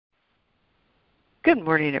Good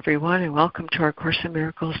morning, everyone, and welcome to our Course in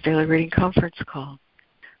Miracles Daily Reading Conference Call.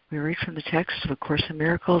 We read from the text of A Course in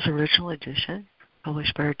Miracles Original Edition,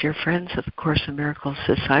 published by our dear friends of the Course in Miracles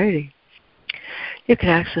Society. You can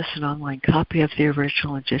access an online copy of the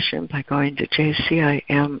original edition by going to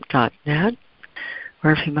jcim.net,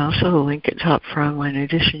 or if you mouse over the link at top for online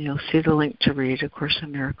edition, you'll see the link to read A Course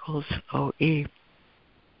in Miracles OE.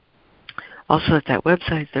 Also at that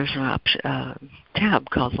website, there's an tab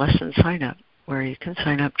called Lesson Sign Up, where you can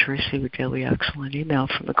sign up to receive a daily excellent email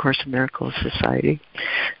from the Course in Miracles Society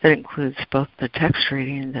that includes both the text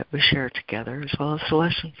reading that we share together as well as the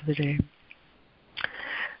lesson for the day.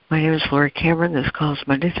 My name is Lori Cameron. This call is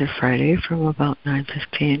Monday through Friday from about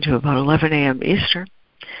 9:15 to about 11 a.m. Eastern.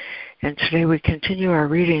 And today we continue our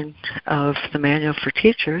reading of the Manual for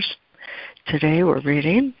Teachers. Today we're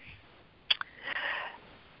reading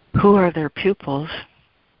Who Are Their Pupils,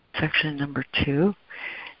 section number 2.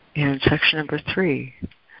 And section number 3,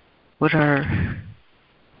 what are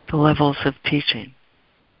the levels of teaching?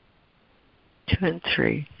 2 and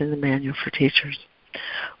 3 in the Manual for Teachers.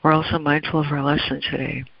 We're also mindful of our lesson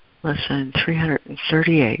today, lesson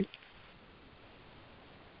 338.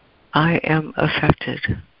 I am affected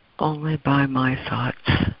only by my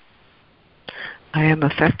thoughts. I am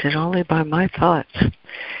affected only by my thoughts.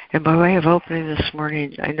 And by way of opening this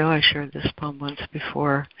morning, I know I shared this poem once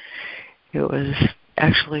before. It was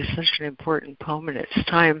actually such an important poem, and its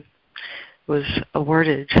time was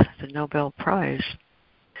awarded the Nobel Prize.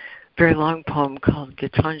 Very long poem called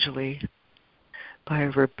Gitanjali by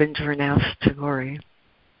Rabindranath Tagore.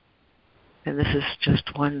 And this is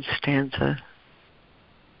just one stanza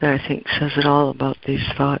that I think says it all about these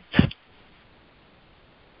thoughts.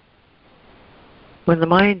 When the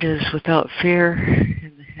mind is without fear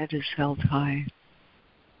and the head is held high,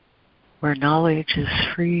 where knowledge is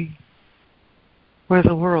free, where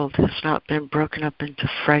the world has not been broken up into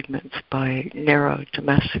fragments by narrow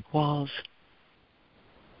domestic walls,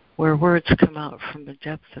 where words come out from the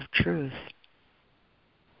depth of truth,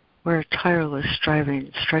 where tireless striving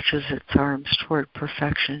stretches its arms toward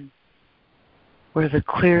perfection, where the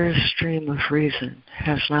clear stream of reason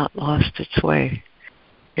has not lost its way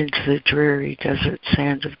into the dreary desert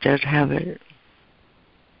sand of dead habit,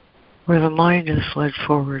 where the mind is led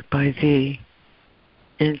forward by thee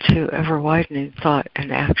into ever-widening thought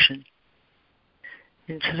and action,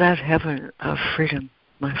 into that heaven of freedom,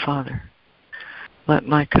 my Father. Let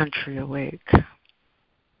my country awake.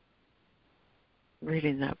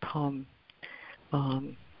 Reading that poem,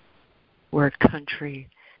 where country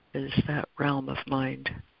is that realm of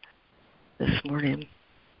mind this morning.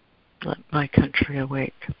 Let my country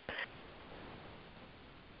awake.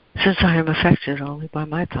 Since I am affected only by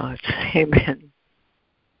my thoughts. Amen.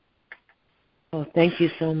 Oh, thank you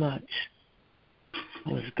so much.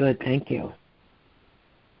 That was good. Thank you.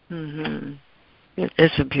 Mm-hmm.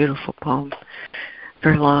 It's a beautiful poem.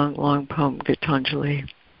 Very long poem, Gitanjali.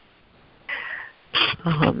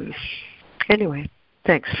 Anyway,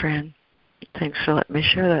 thanks, Fran. Thanks for letting me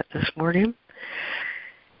share that this morning.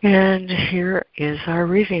 And here is our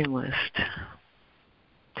reading list.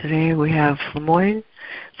 Today we have Lemoyne,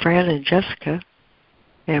 Fran, and Jessica.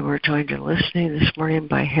 And we're joined in listening this morning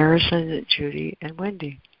by Harrison, Judy, and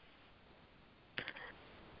Wendy.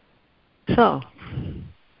 So,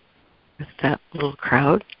 with that little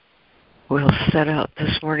crowd, we'll set out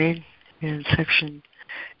this morning in section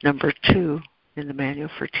number 2 in the Manual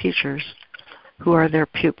for Teachers, Who Are Their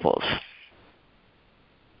Pupils?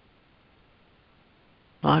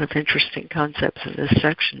 A lot of interesting concepts in this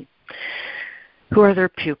section. Who are their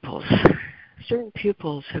pupils? Certain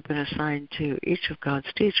pupils have been assigned to each of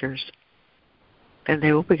God's teachers, and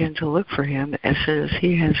they will begin to look for him as soon as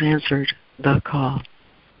he has answered the call.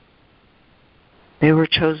 They were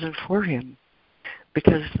chosen for him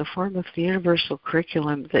because the form of the universal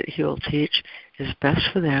curriculum that he will teach is best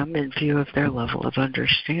for them in view of their level of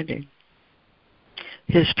understanding.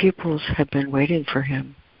 His pupils have been waiting for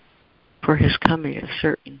him, for his coming is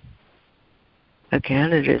certain.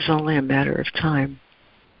 Again, it is only a matter of time.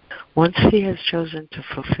 Once he has chosen to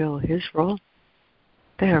fulfill his role,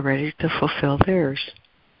 they are ready to fulfill theirs.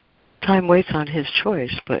 Time waits on his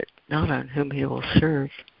choice, but not on whom he will serve.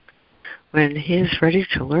 When he is ready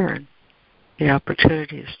to learn, the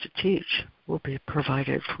opportunities to teach will be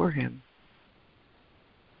provided for him.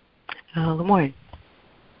 Lemoyne.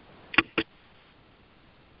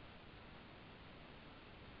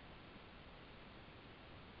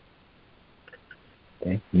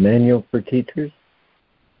 Okay. Manual for Teachers.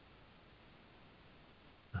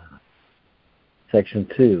 Section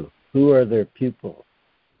 2. Who are their pupils?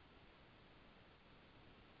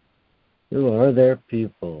 Who are their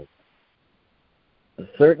pupils?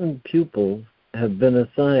 certain pupils have been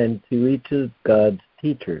assigned to each of God's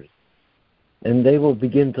teachers, and they will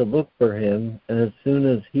begin to look for him as soon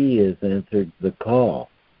as he has answered the call.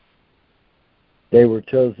 They were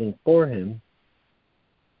chosen for him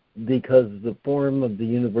because the form of the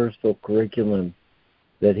universal curriculum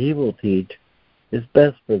that he will teach is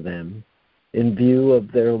best for them in view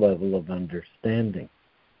of their level of understanding.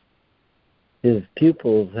 His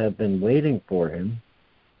pupils have been waiting for him,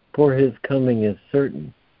 for his coming is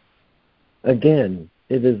certain. Again,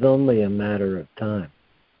 it is only a matter of time.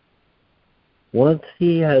 Once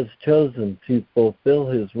he has chosen to fulfill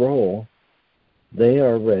his role, they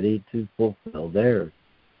are ready to fulfill theirs.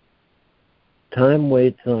 Time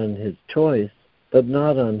waits on his choice, but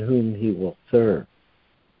not on whom he will serve.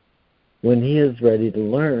 When he is ready to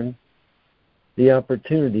learn, the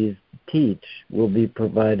opportunities to teach will be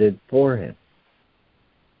provided for him.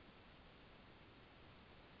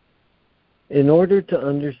 In order to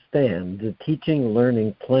understand the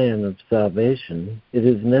teaching-learning plan of salvation, it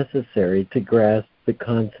is necessary to grasp the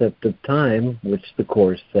concept of time which the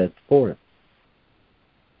Course sets forth.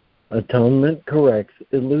 Atonement corrects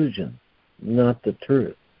illusion, not the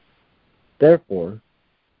truth. Therefore,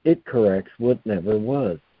 it corrects what never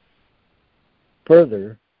was.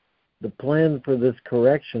 Further, the plan for this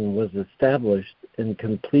correction was established and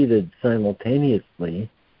completed simultaneously,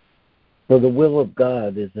 for the will of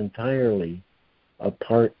God is entirely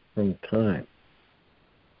apart from time.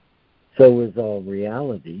 So is all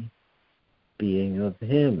reality, being of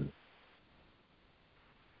him.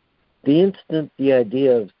 The instant the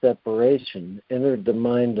idea of separation entered the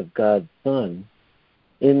mind of God's Son,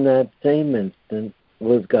 in that same instant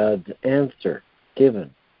was God's answer given.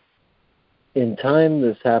 In time,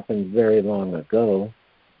 this happened very long ago.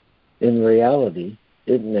 In reality,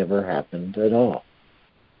 it never happened at all.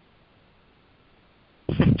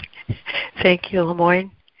 Thank you,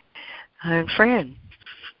 Lemoyne. And Fran.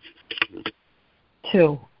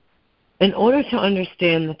 2. In order to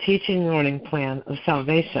understand the teaching learning plan of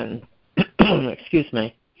salvation, excuse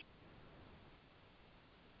me,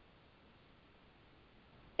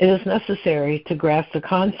 it is necessary to grasp the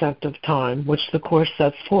concept of time which the Course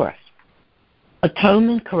sets forth.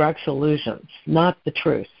 Atonement corrects illusions, not the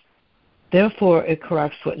truth. Therefore, it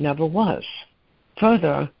corrects what never was.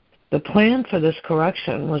 Further, the plan for this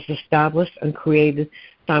correction was established and created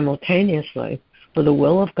simultaneously, for the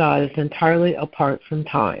will of God is entirely apart from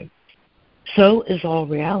time. So is all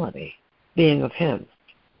reality, being of him.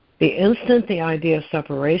 The instant the idea of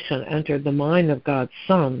separation entered the mind of God's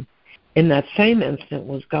Son, in that same instant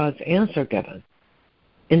was God's answer given.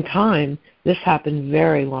 In time, this happened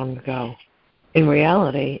very long ago. In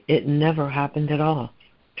reality, it never happened at all.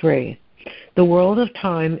 3. The world of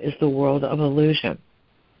time is the world of illusion.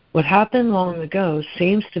 What happened long ago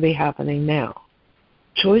seems to be happening now.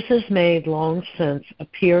 Choices made long since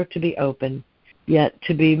appear to be open, yet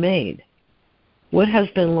to be made. What has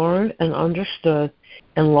been learned and understood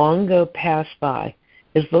and long ago passed by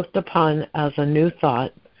is looked upon as a new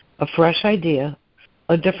thought, a fresh idea,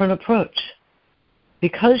 a different approach.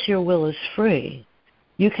 Because your will is free,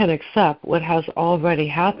 you can accept what has already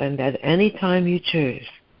happened at any time you choose,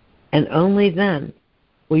 and only then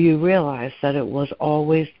will you realize that it was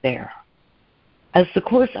always there. As the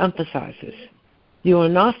Course emphasizes, you are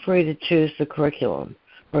not free to choose the curriculum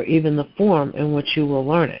or even the form in which you will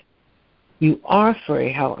learn it. You are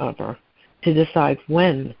free, however, to decide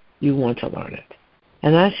when you want to learn it.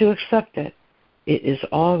 And as you accept it, it is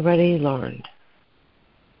already learned.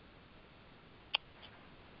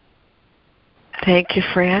 Thank you,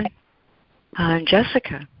 Fran.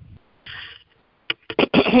 Jessica.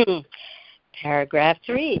 Paragraph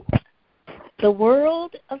 3. The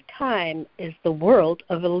world of time is the world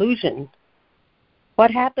of illusion. What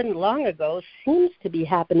happened long ago seems to be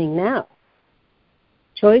happening now.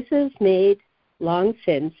 Choices made long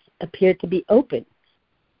since appear to be open,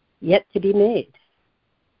 yet to be made.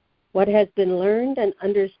 What has been learned and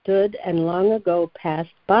understood and long ago passed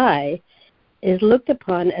by is looked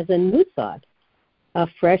upon as a new thought, a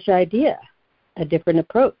fresh idea, a different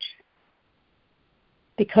approach.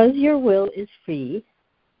 Because your will is free,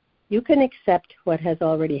 you can accept what has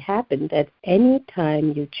already happened at any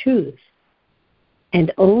time you choose.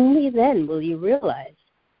 And only then will you realize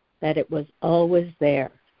that it was always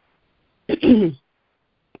there.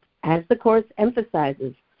 As the Course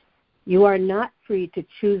emphasizes, you are not free to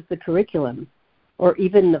choose the curriculum or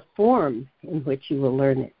even the form in which you will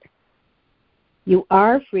learn it. You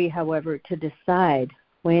are free, however, to decide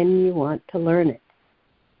when you want to learn it.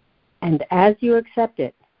 And as you accept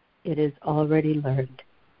it, it is already learned.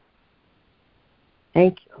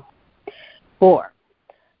 Thank you. 4.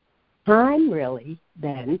 Time really,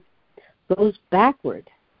 then, goes backward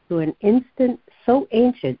to an instant so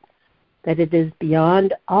ancient that it is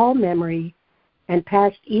beyond all memory and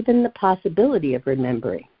past even the possibility of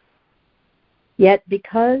remembering. Yet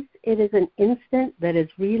because it is an instant that is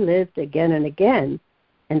relived again and again,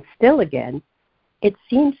 and still again, it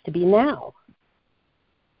seems to be now.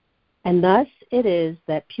 And thus it is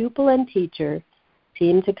that pupil and teacher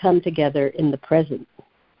seem to come together in the present,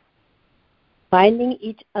 finding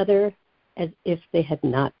each other as if they had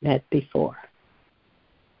not met before.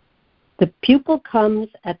 The pupil comes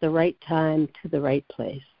at the right time to the right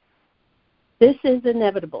place. This is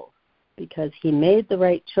inevitable because he made the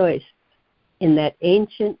right choice in that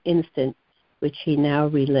ancient instant which he now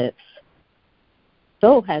relives.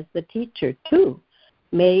 So has the teacher, too,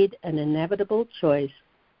 made an inevitable choice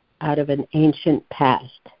out of an ancient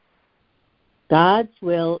past. God's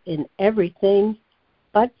will in everything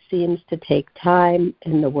but seems to take time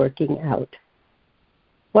in the working out.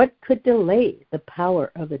 What could delay the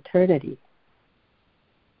power of eternity?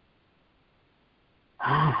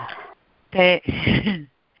 Thank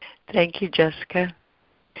you, Jessica.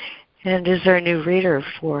 And is there a new reader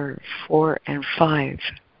for 4 and 5?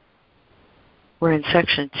 We're in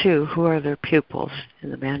section 2. Who are their pupils?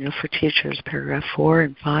 In the Manual for Teachers, paragraph 4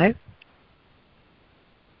 and 5.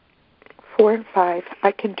 4 and 5.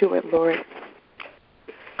 I can do it, Lori.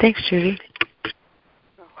 Thanks, Judy.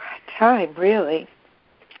 Time, really,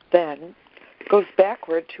 then, goes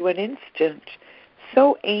backward to an instant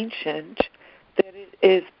so ancient that it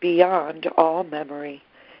is beyond all memory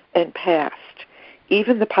and past,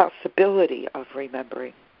 even the possibility of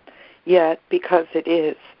remembering. Yet, because it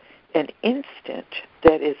is an instant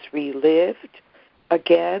that is relived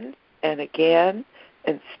again and again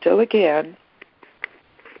and still again,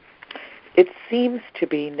 it seems to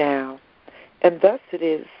be now. And thus it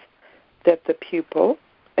is that the pupil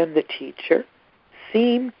and the teacher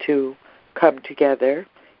seem to come together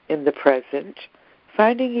in the present,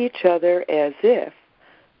 finding each other as if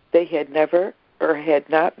they had never or had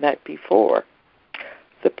not met before.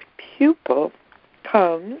 The pupil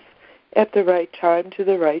comes at the right time to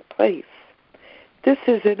the right place. This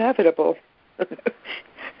is inevitable.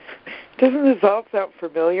 Doesn't this all sound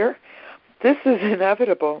familiar? This is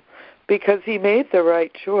inevitable because he made the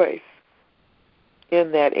right choice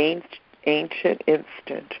in that ancient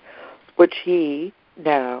instant, which he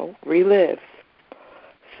now relives.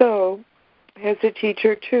 So, has the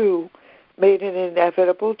teacher, too, made an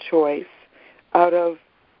inevitable choice out of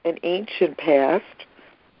an ancient past,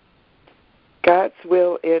 God's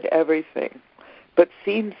will in everything, but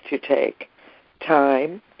seems to take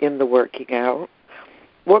time in the working out?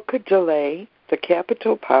 What could delay the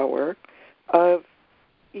capital power of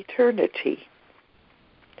eternity?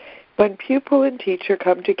 When pupil and teacher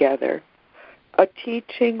come together, a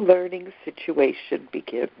teaching-learning situation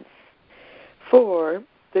begins. For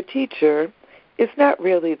the teacher is not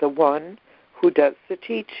really the one who does the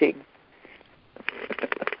teaching.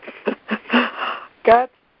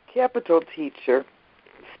 God's capital teacher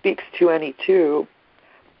speaks to any two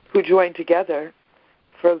who join together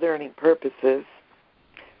for learning purposes.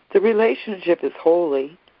 The relationship is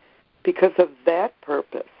holy because of that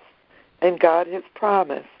purpose, and God has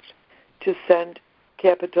promised to send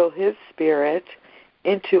capital His Spirit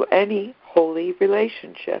into any holy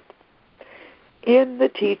relationship. In the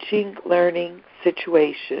teaching-learning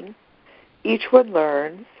situation, each one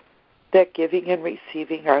learns that giving and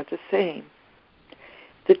receiving are the same.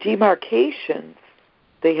 The demarcations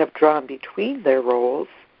they have drawn between their roles,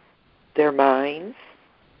 their minds,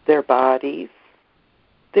 their bodies,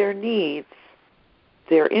 their needs,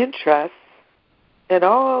 their interests, and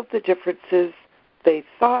all of the differences they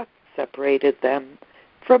thought separated them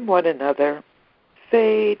from one another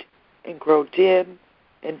fade and grow dim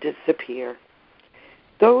and disappear.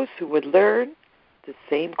 Those who would learn the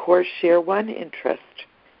same course share one interest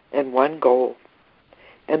and one goal,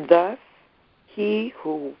 and thus he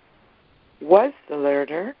who was the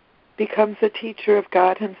learner becomes a teacher of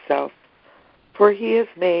God Himself, for he has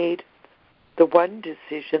made the one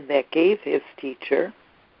decision that gave his teacher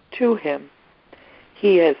to him.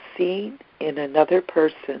 He has seen in another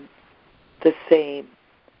person the same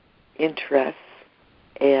interests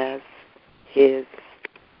as his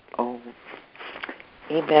own.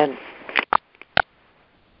 Amen.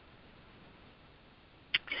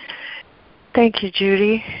 Thank you,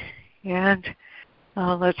 Judy. And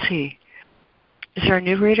let's see. Is there a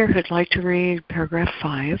new reader who'd like to read paragraph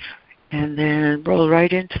 5 and then roll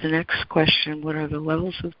right into the next question? What are the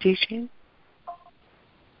levels of teaching?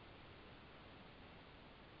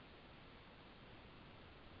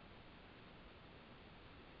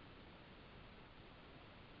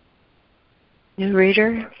 New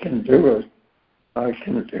reader? I can do it. I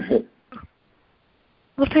can do it.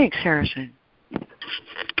 Well, thanks, Harrison.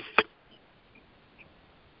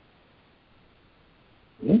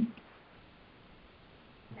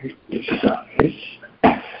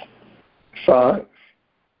 Five,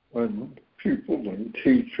 when people and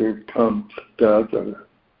teacher come together,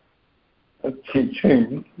 a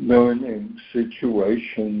teaching learning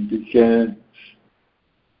situation begins.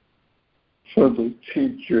 So the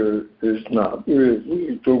teacher is not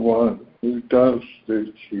really the one who does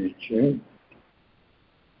the teaching.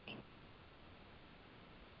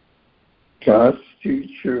 God's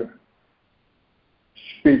teacher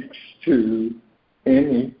speaks to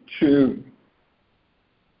any two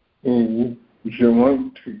who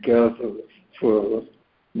join together for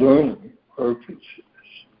learning purposes.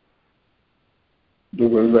 The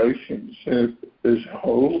relationship is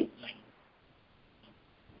whole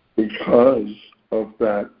because of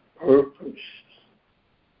that purpose.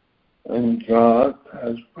 And God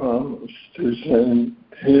has promised to send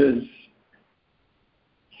His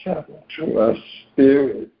capital S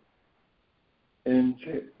Spirit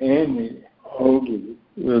into any holy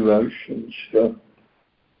relationship.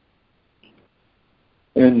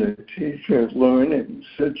 In a teacher-learning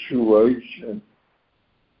situation,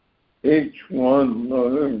 each one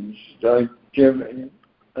learns that giving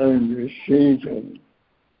and receiving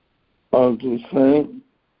are the same.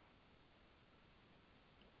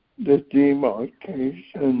 The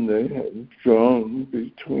demarcation they have drawn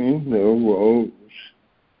between their roles,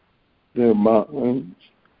 their minds,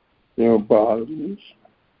 their bodies,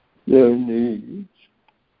 their needs,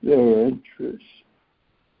 their interests,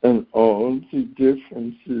 and all the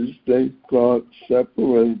differences they thought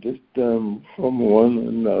separated them from one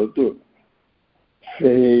another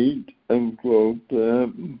fade and grow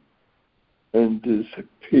dim and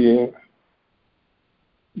disappear.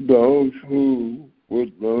 Those who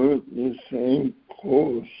would learn the same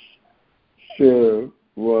course share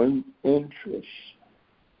one interest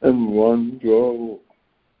and one goal,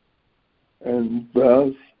 and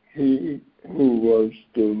thus he who was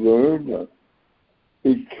the learner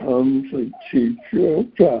becomes a teacher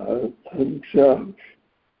of God himself,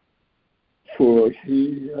 for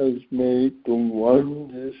he has made the one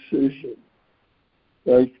decision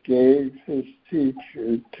that gave his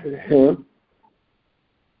teacher to him.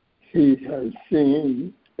 He has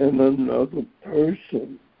seen in another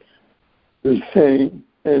person the same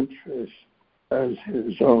interest as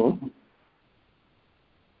his own.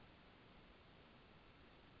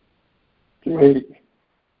 3.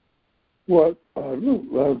 What are the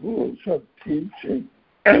levels of teaching?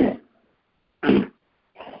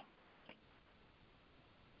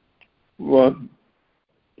 1.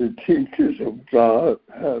 The teachers of God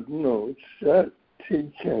have no set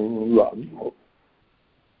teaching level.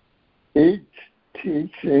 Each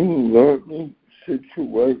teaching learning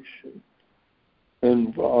situation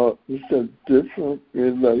involves a different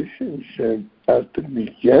relationship at the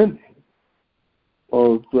beginning,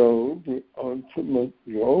 although the ultimate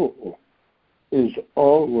goal is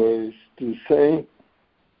always the same: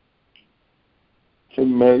 to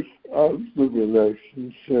make of the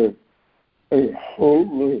relationship a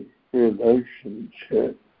holy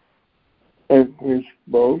relationship in which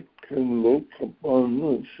both can look upon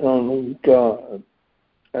the Son of God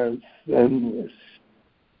as sinless.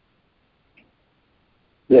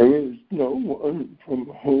 There is no one from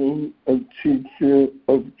whom a teacher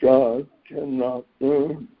of God cannot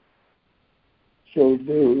learn, so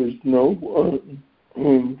there is no one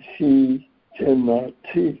whom he cannot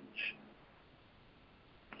teach.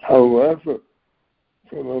 However,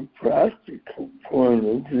 from a practical point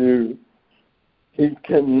of view, he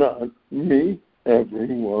cannot meet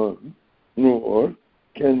everyone, nor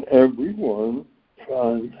can everyone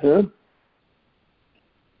find him.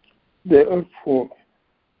 Therefore,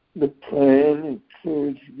 the plan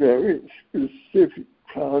includes very specific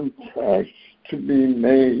contacts to be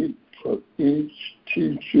made for each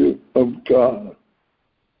teacher of God.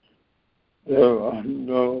 There are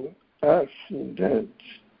no accidents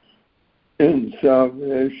in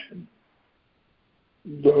salvation.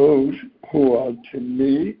 Those who are to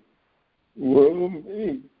meet will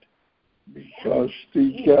meet, because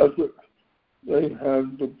together they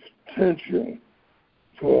have the potential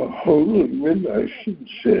for a holy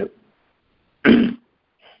relationship.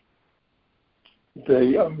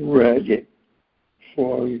 They are ready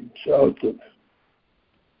for each other.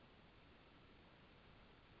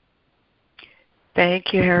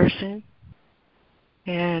 Thank you, Harrison.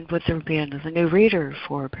 And would there be another new reader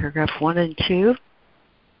for paragraph 1 and 2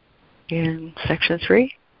 in section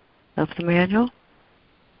 3 of the manual?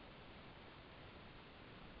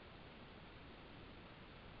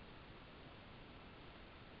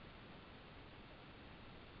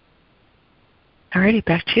 Alrighty,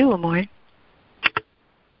 back to you, Lemoyne.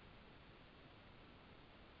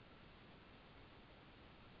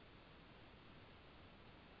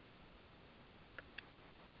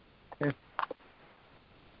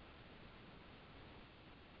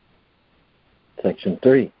 Section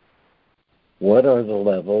 3. What are the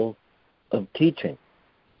levels of teaching?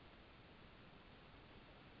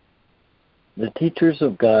 The teachers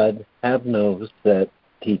of God have no set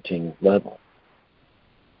teaching level.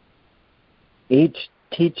 Each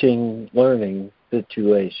teaching learning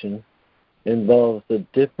situation involves a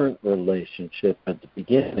different relationship at the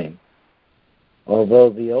beginning, although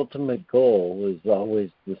the ultimate goal is always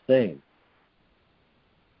the same: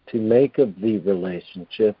 to make of the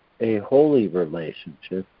relationship a holy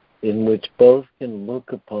relationship in which both can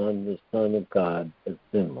look upon the Son of God as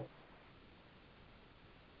sinless.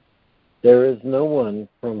 There is no one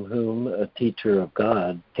from whom a teacher of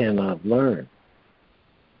God cannot learn,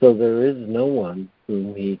 so there is no one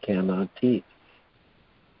whom he cannot teach.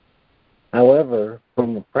 However,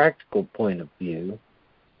 from a practical point of view,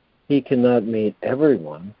 he cannot meet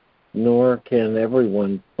everyone, nor can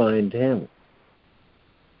everyone find him.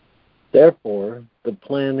 Therefore, the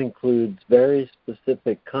plan includes very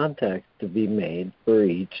specific contacts to be made for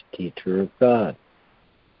each teacher of God.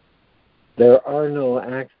 There are no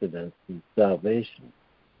accidents in salvation.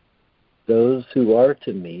 Those who are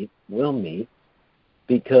to meet will meet,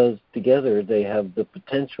 because together they have the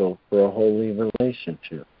potential for a holy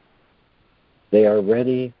relationship. They are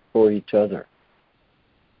ready for each other.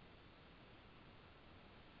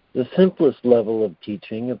 The simplest level of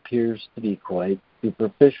teaching appears to be quite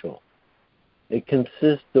superficial. It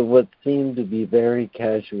consists of what seem to be very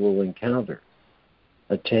casual encounters: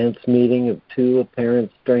 a chance meeting of two apparent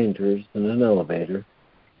strangers in an elevator,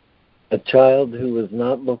 a child who is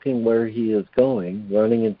not looking where he is going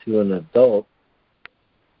running into an adult,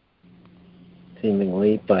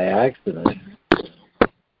 seemingly by accident,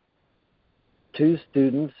 two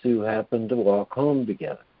students who happen to walk home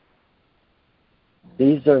together.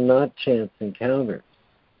 These are not chance encounters.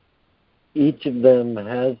 Each of them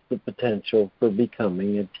has the potential for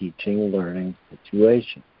becoming a teaching-learning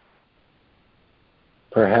situation.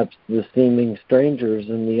 Perhaps the seeming strangers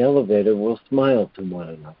in the elevator will smile to one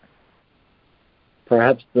another.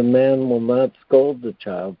 Perhaps the man will not scold the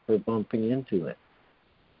child for bumping into it.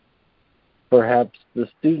 Perhaps the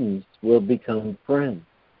students will become friends.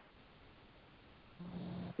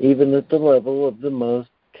 Even at the level of the most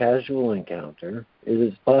casual encounter, it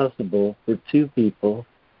is possible for two people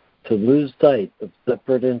to lose sight of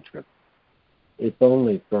separate interests, if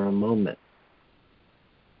only for a moment.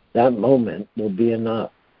 That moment will be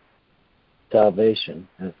enough. Salvation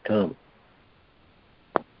has come.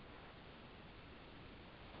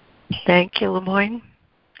 Thank you, Lemoyne.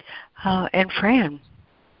 And Fran.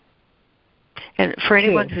 And for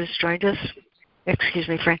anyone who's joined us,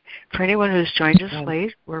 Fran, for anyone who's joined us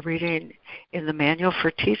late, we're reading in the Manual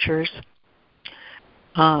for Teachers.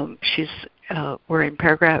 We're in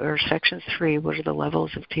paragraph or section 3. What are the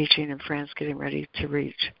levels of teaching? And Fran's getting ready to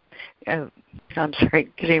read.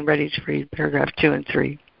 Getting ready to read paragraph 2 and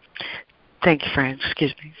 3. Thank you, Fran.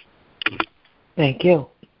 Excuse me. Thank you.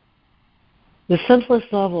 The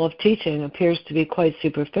simplest level of teaching appears to be quite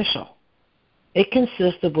superficial. It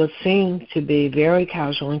consists of what seem to be very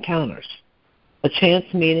casual encounters: a chance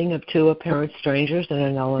meeting of two apparent strangers in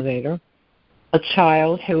an elevator, a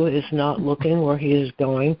child who is not looking where he is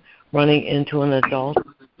going, running into an adult,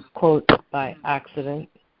 quote, by accident,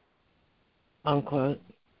 unquote,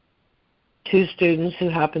 two students who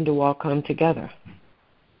happen to walk home together.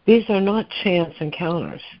 These are not chance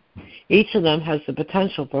encounters. Each of them has the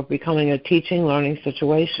potential for becoming a teaching-learning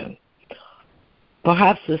situation.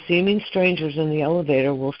 Perhaps the seeming strangers in the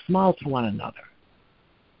elevator will smile to one another.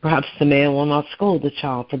 Perhaps the man will not scold the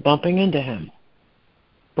child for bumping into him.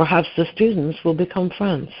 Perhaps the students will become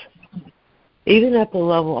friends. Even at the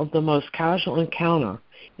level of the most casual encounter,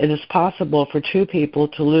 it is possible for two people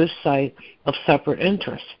to lose sight of separate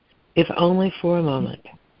interests, if only for a moment.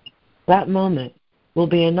 That moment will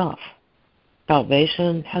be enough.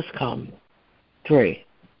 Salvation has come. 3.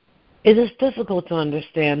 It is difficult to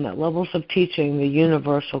understand that levels of teaching the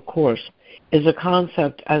universal course is a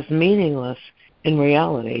concept as meaningless in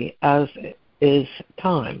reality as is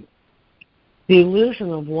time. The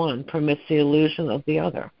illusion of one permits the illusion of the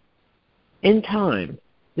other. In time,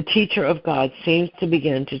 the teacher of God seems to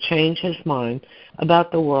begin to change his mind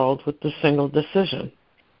about the world with the single decision,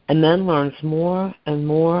 and then learns more and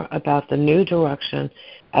more about the new direction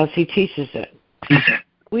as he teaches it.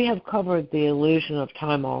 We have covered the illusion of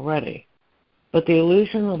time already, but the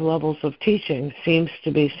illusion of levels of teaching seems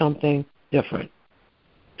to be something different.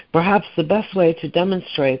 Perhaps the best way to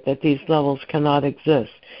demonstrate that these levels cannot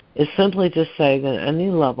exist is simply to say that any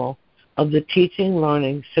level of the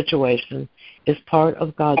teaching-learning situation is part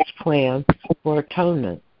of God's plan for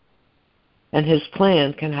atonement, and His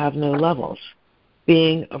plan can have no levels,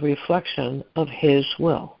 being a reflection of His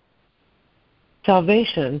will.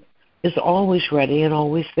 Salvation is always ready and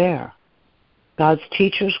always there. God's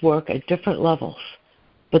teachers work at different levels,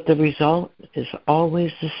 but the result is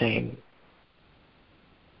always the same.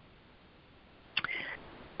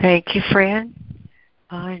 Thank you, Fran.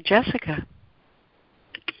 And Jessica.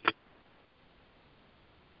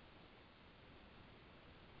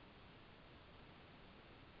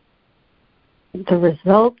 The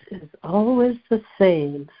result is always the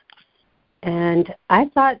same. And I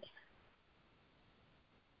thought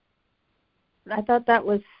that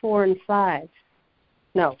was 4 and 5.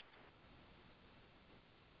 No.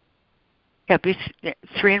 Yeah,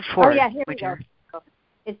 3 and 4. Oh, yeah, here we go.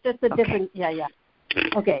 It's just a different, yeah.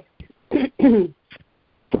 Okay.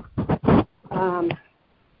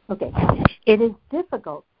 Okay. It is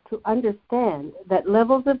difficult to understand that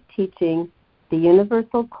levels of teaching the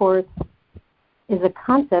universal course is a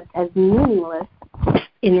concept as meaningless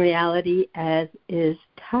in reality as is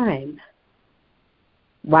time.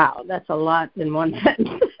 Wow, that's a lot in one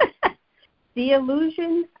sentence. The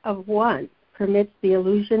illusion of one permits the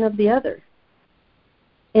illusion of the other.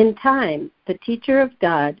 In time, the teacher of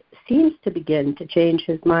God seems to begin to change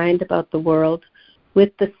his mind about the world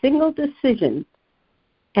with the single decision,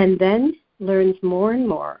 and then learns more and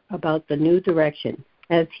more about the new direction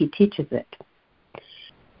as he teaches it.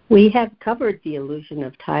 We have covered the illusion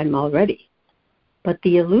of time already, but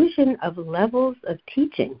the illusion of levels of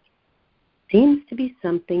teaching seems to be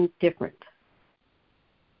something different.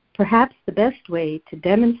 Perhaps the best way to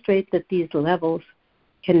demonstrate that these levels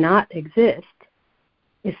cannot exist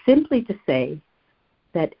is simply to say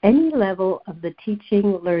that any level of the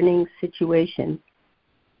teaching-learning situation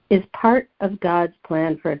is part of God's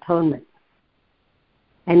plan for atonement,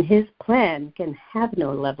 and His plan can have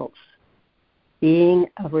no levels, being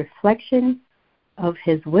a reflection of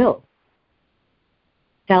His will.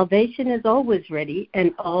 Salvation is always ready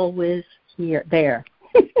and always there.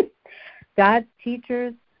 God's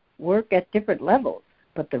teachers work at different levels,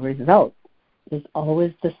 but the result is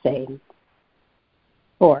always the same.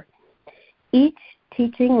 4. Each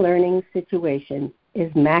teaching-learning situation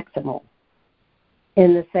is maximal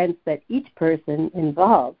in the sense that each person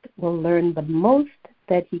involved will learn the most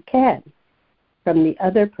that he can from the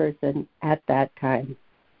other person at that time.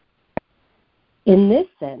 In this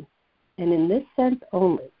sense, and in this sense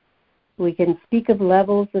only, we can speak of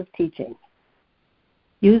levels of teaching.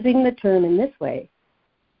 Using the term in this way,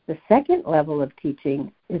 the second level of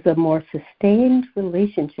teaching is a more sustained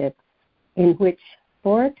relationship in which,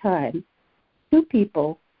 for a time, two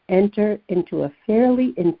people enter into a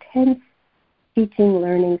fairly intense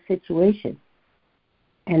teaching-learning situation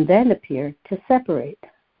and then appear to separate.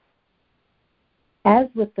 As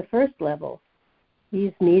with the first level,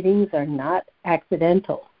 these meetings are not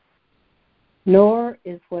accidental, nor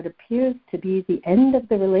is what appears to be the end of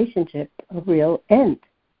the relationship a real end.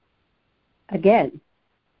 Again,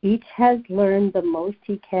 each has learned the most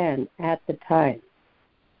he can at the time,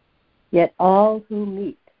 yet all who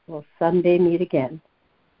meet will someday meet again,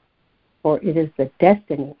 for it is the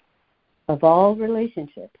destiny of all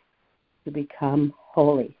relationships to become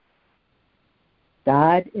holy.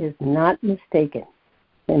 God is not mistaken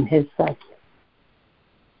in His Son.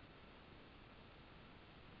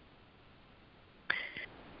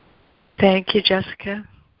 Thank you, Jessica.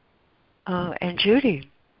 And Judy.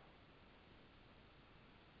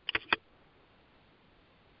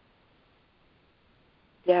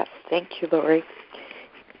 Yes, thank you, Lori.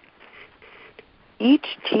 Each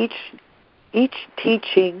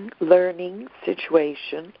teaching, learning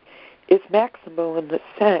situation is maximal in the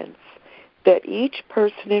sense that each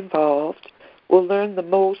person involved will learn the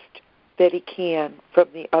most that he can from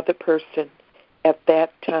the other person at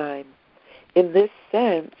that time. In this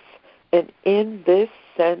sense, and in this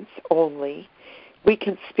sense only, we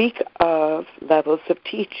can speak of levels of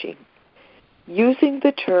teaching. Using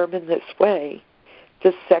the term in this way,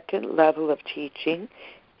 the second level of teaching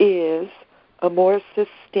is a more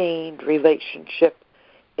sustained relationship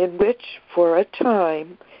in which, for a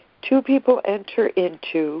time, two people enter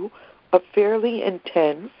into a fairly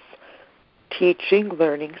intense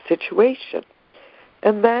teaching-learning situation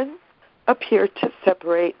and then appear to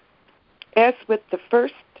separate. As with the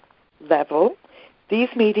first level, these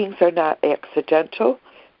meetings are not accidental,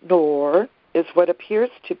 nor is what appears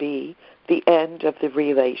to be the end of the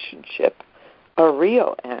relationship a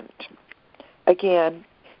real end. Again,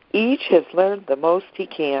 Each has learned the most he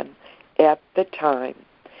can at the time.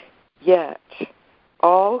 Yet,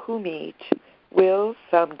 all who meet will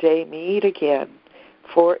someday meet again,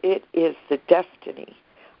 for it is the destiny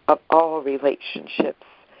of all relationships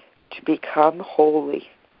to become holy.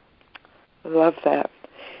 I love that.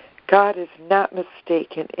 God is not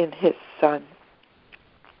mistaken in his Son.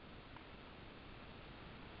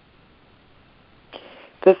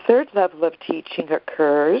 The third level of teaching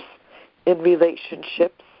occurs in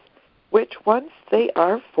relationships which, once they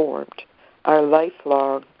are formed, are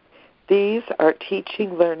lifelong. These are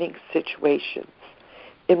teaching-learning situations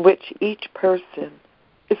in which each person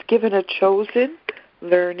is given a chosen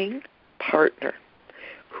learning partner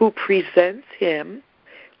who presents him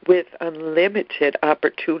with unlimited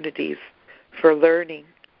opportunities for learning.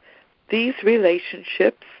 These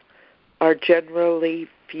relationships are generally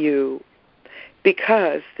few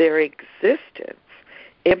because their existence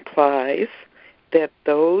implies that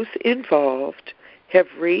those involved have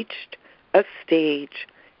reached a stage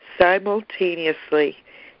simultaneously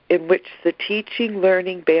in which the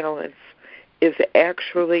teaching-learning balance is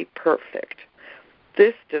actually perfect.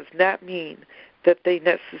 This does not mean that they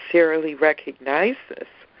necessarily recognize this.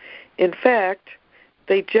 In fact,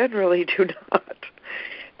 they generally do not.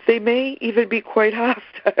 They may even be quite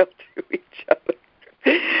hostile to each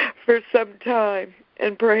other for some time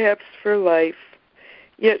and perhaps for life.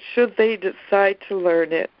 Yet should they decide to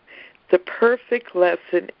learn it, the perfect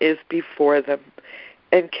lesson is before them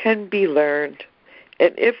and can be learned.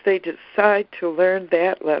 And if they decide to learn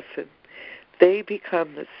that lesson, they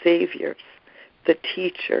become the saviors, the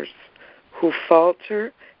teachers, who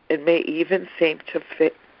falter and may even seem to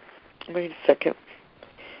fit. Wait a second.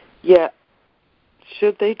 Yet,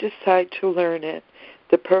 should they decide to learn it,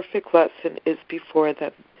 the perfect lesson is before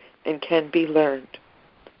them and can be learned.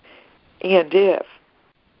 And if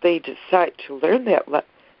they decide to learn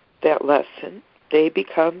that lesson, they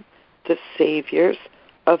become the saviors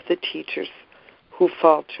of the teachers who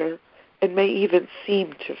falter and may even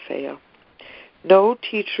seem to fail. No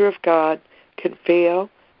teacher of God can fail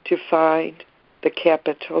to find the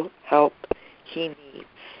capital help he needs.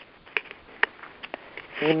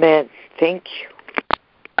 Amen. Thank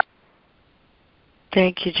you.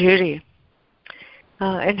 Thank you, Judy.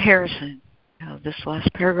 And Harrison, this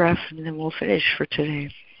last paragraph, and then we'll finish for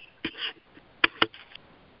today.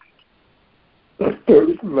 The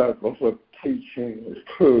third level of teaching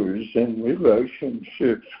occurs in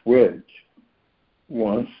relationships which,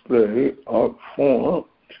 once they are formed,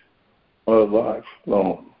 are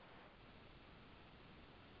lifelong.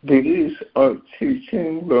 These are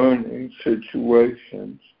teaching-learning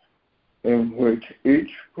situations in which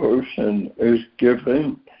each person is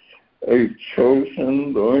given a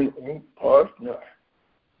chosen learning partner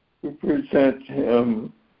who presents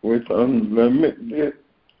him with unlimited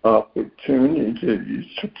opportunities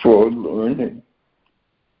for learning.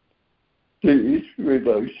 These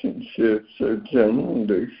relationships are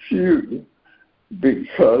generally few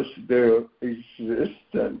because their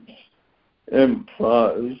existence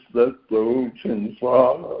implies that those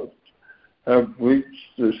involved have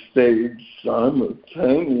reached the stage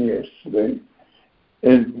simultaneously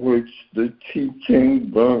in which the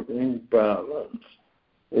teaching-learning balance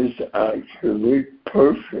is actually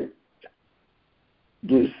perfect.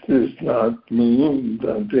 This does not mean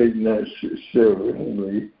that they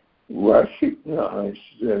necessarily recognize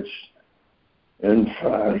this. In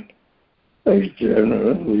fact, they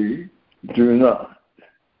generally do not.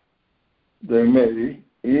 They may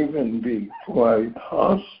even be quite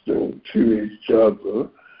hostile to each other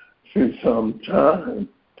for some time,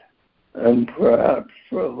 and perhaps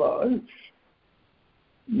for life.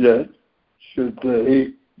 Yet, should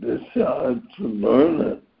they decide to learn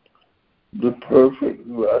it, the perfect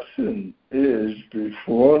lesson is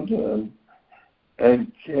before them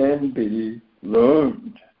and can be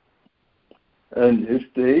learned. And if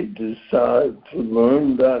they decide to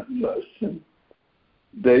learn that lesson,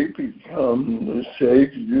 they become the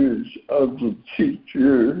saviors of the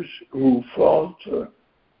teachers who falter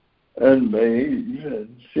and may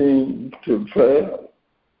even seem to fail.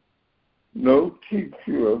 No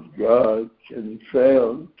teacher of God can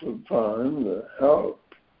fail to find the help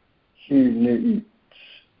he needs.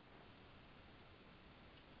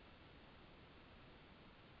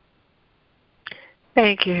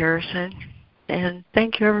 Thank you, Harrison. And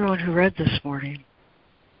thank you, everyone who read this morning.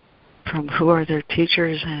 From who are their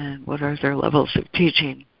teachers and what are their levels of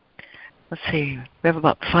teaching. Let's see, we have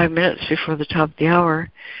about 5 minutes before the top of the hour.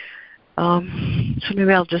 So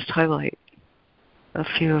maybe I'll just highlight a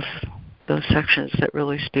few of those sections that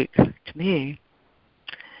really speak to me.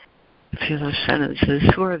 A few of those sentences.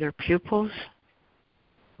 Who are their pupils?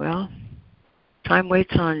 Well, time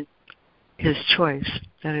waits on his choice,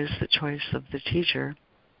 that is the choice of the teacher,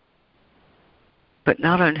 but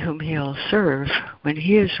not on whom he'll serve. When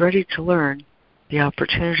he is ready to learn, the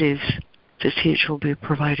opportunities to teach will be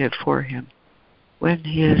provided for him. When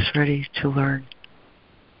he is ready to learn.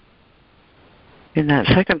 In that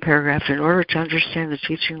second paragraph, in order to understand the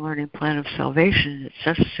teaching learning plan of salvation,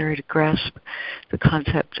 it's necessary to grasp the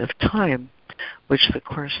concept of time, which the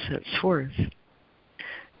Course sets forth.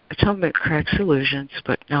 Atonement corrects illusions,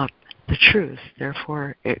 but not the truth.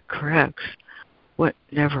 Therefore, it corrects what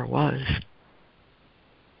never was.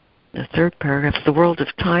 The third paragraph, the world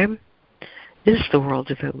of time is the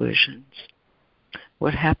world of illusions.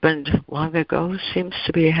 What happened long ago seems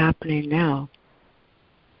to be happening now.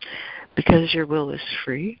 Because your will is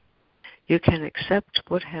free, you can accept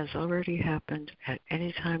what has already happened at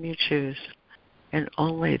any time you choose, and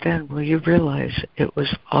only then will you realize it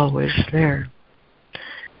was always there.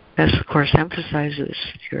 As the Course emphasizes,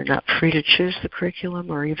 you are not free to choose the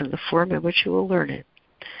curriculum or even the form in which you will learn it.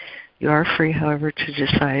 You are free, however, to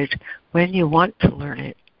decide when you want to learn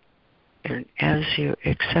it, and as you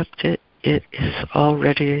accept it, it is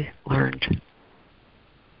already learned.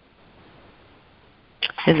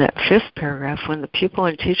 In that fifth paragraph, when the pupil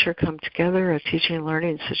and teacher come together, a teaching and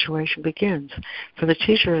learning situation begins. For the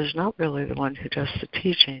teacher is not really the one who does the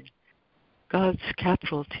teaching. God's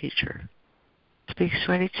capital teacher speaks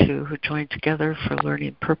to any two who join together for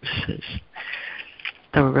learning purposes.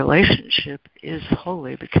 The relationship is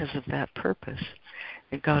holy because of that purpose,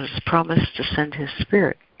 and God has promised to send His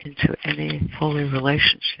Spirit into any holy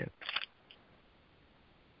relationship.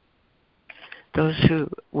 Those who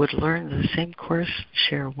would learn the same course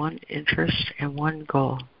share one interest and one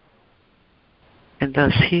goal. And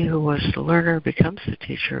thus he who was the learner becomes the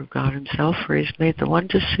teacher of God himself, for he's made the one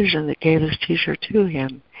decision that gave his teacher to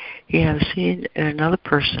him. He has seen in another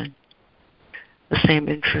person the same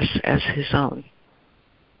interests as his own.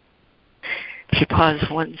 If you pause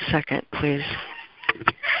 1 second, please.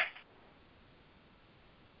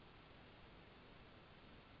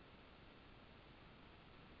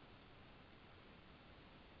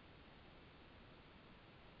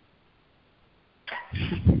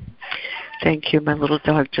 Thank you. My little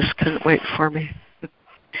dog just couldn't wait for me.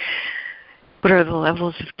 What are the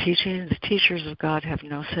levels of teaching? The teachers of God have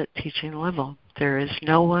no set teaching level. There is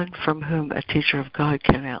no one from whom a teacher of God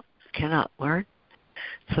cannot learn,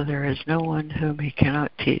 so there is no one whom he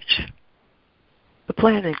cannot teach. The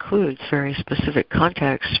plan includes very specific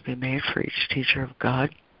contacts to be made for each teacher of God.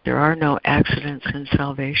 There are no accidents in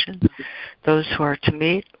salvation. Those who are to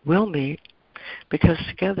meet will meet, because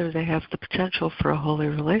together they have the potential for a holy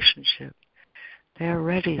relationship. They are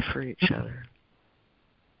ready for each other.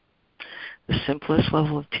 The simplest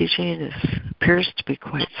level of teaching appears to be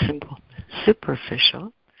quite simple,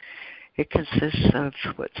 superficial. It consists of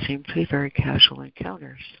what seem to be very casual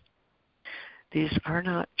encounters. These are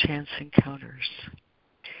not chance encounters.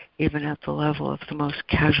 Even at the level of the most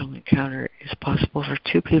casual encounter, it is possible for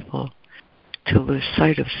two people to lose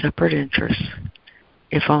sight of separate interests,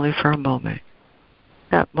 if only for a moment.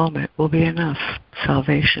 That moment will be enough.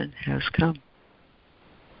 Salvation has come.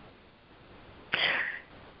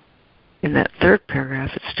 In that third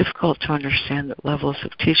paragraph, it's difficult to understand that levels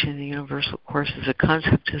of teaching the Universal Course as a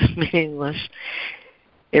concept is meaningless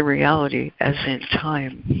in reality as in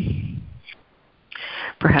time.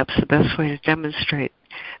 Perhaps the best way to demonstrate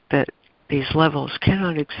that these levels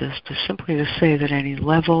cannot exist is simply to say that any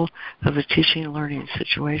level of a teaching and learning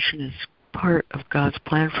situation is part of God's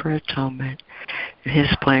plan for atonement, and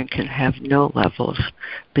His plan can have no levels,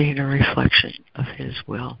 being a reflection of His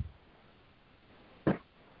will.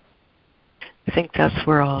 I think that's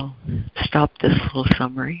where I'll stop this little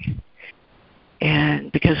summary.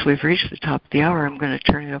 And because we've reached the top of the hour, I'm going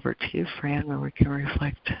to turn it over to you, Fran, where we can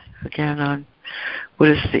reflect again on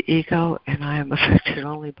what is the ego, and I am affected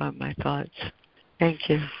only by my thoughts. Thank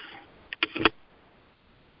you.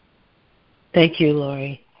 Thank you,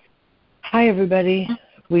 Lori. Hi, everybody.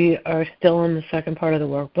 We are still in the second part of the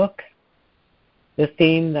workbook. The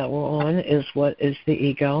theme that we're on is what is the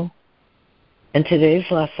ego? And today's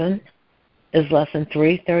lesson is lesson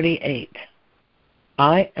 338.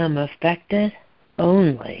 I am affected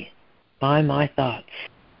only by my thoughts.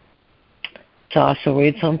 So I shall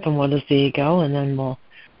read some from What is the Ego, and then we'll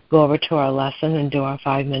go over to our lesson and do our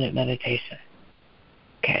 5-minute meditation.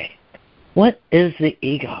 Okay. What is the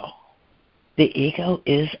ego? The ego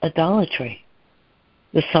is idolatry,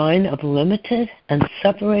 the sign of limited and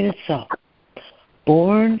separated self,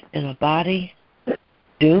 born in a body,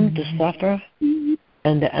 doomed to suffer,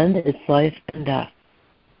 and to end its life in death.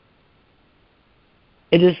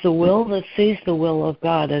 It is the will that sees the will of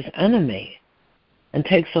God as enemy and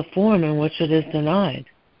takes a form in which it is denied.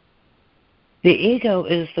 The ego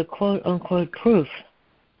is the quote-unquote proof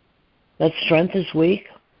that strength is weak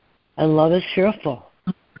and love is fearful.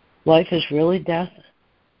 Life is really death,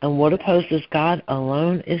 and what opposes God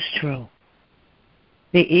alone is true.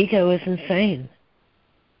 The ego is insane.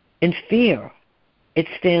 In fear, it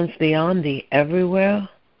stands beyond the everywhere,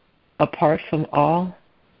 apart from all,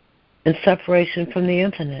 in separation from the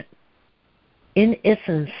infinite. In its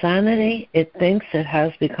insanity, it thinks it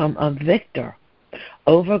has become a victor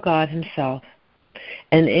over God himself,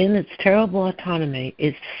 and in its terrible autonomy,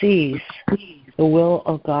 it sees the will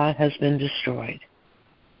of God has been destroyed.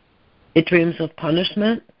 It dreams of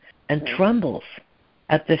punishment and trembles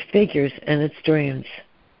at the figures in its dreams,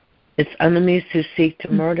 its enemies who seek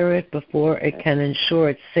to murder it before it can ensure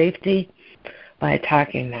its safety by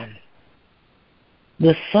attacking them.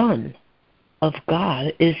 The Son of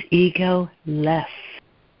God is ego-less.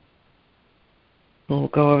 We'll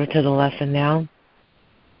go over to the lesson now.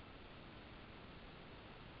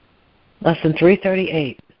 Lesson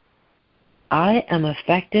 338. I am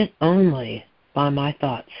affected only by my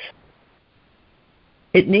thoughts.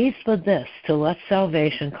 It needs but this to let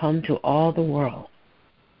salvation come to all the world.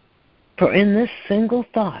 For in this single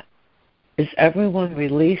thought is everyone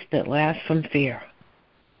released at last from fear.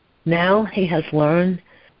 Now he has learned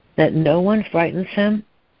that no one frightens him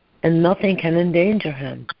and nothing can endanger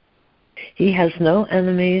him. He has no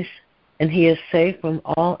enemies and he is safe from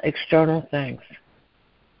all external things.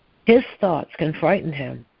 His thoughts can frighten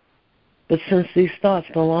him, but since these thoughts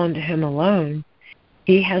belong to him alone,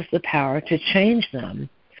 he has the power to change them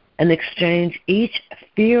and exchange each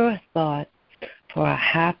fear thought for a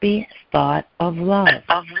happy thought of love.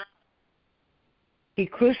 He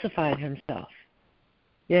crucified himself,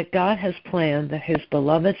 yet God has planned that his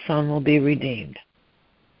beloved Son will be redeemed.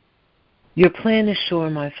 Your plan is sure,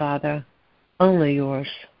 my Father, only yours.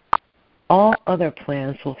 All other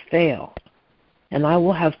plans will fail, and I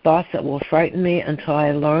will have thoughts that will frighten me until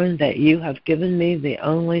I learn that you have given me the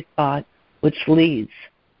only thought which leads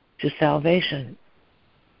to salvation.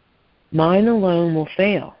 Mine alone will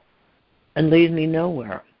fail and lead me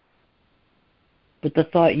nowhere, but the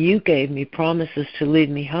thought you gave me promises to lead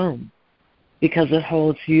me home because it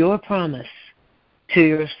holds your promise to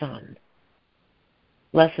your Son.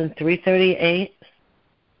 Lesson 338,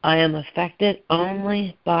 I am affected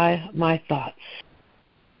only by my thoughts.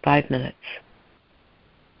 5 minutes.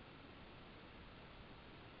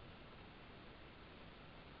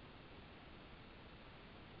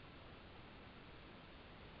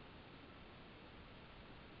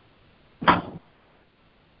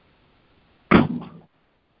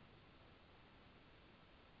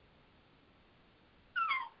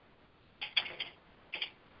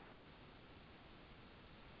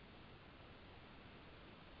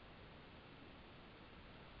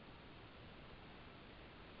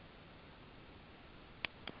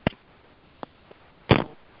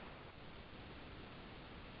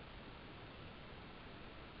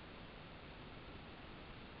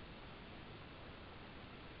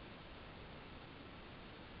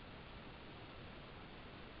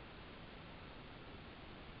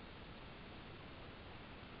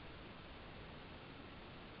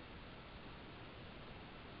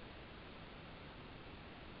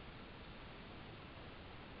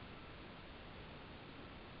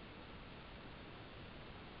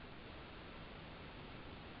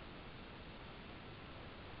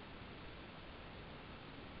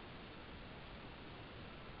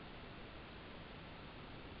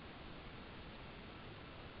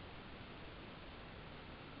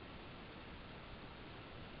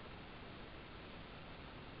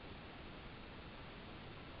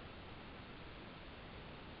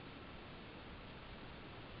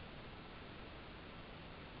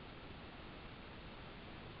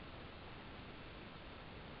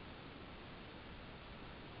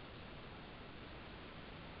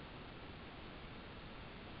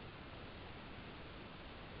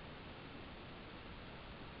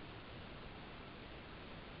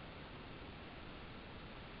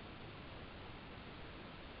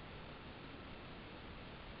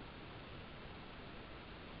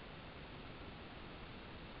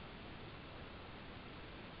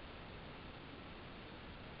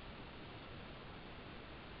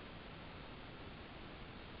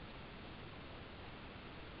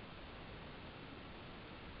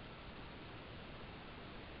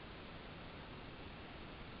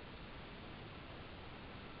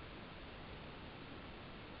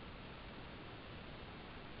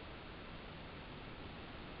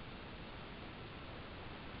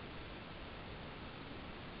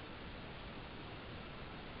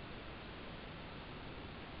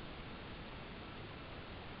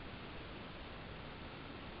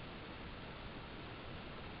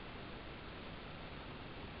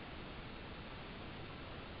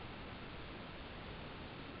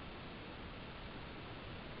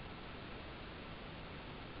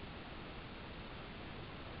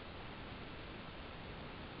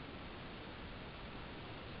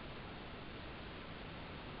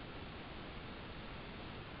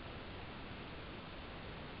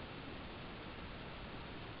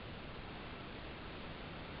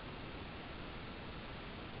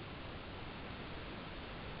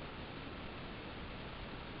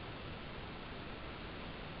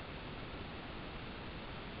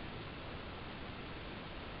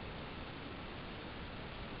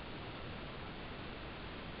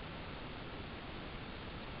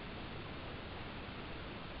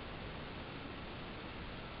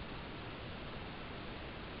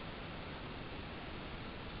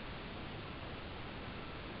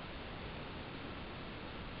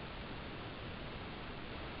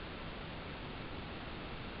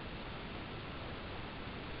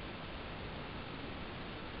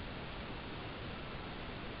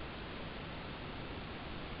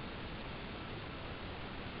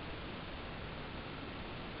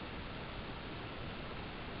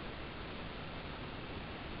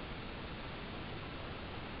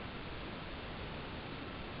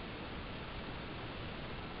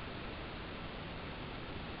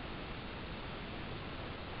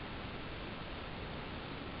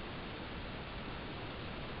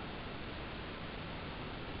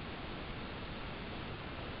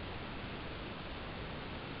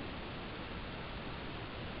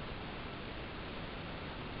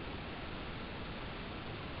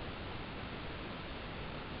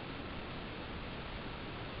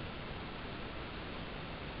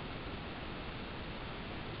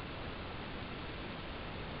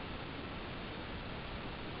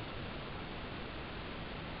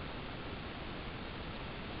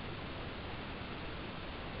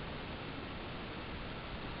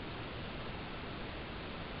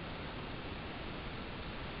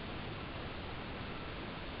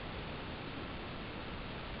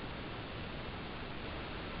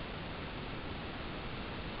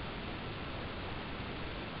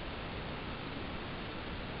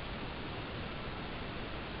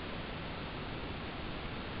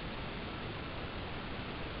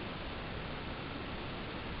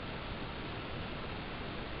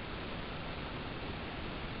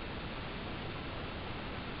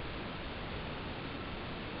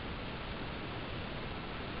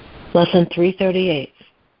 Lesson 338.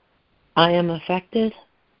 I am affected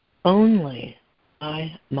only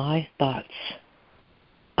by my thoughts.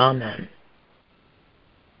 Amen.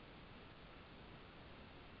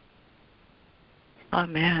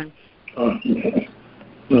 Amen.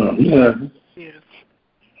 Amen. Beautiful.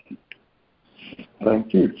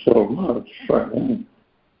 Thank you so much, friend.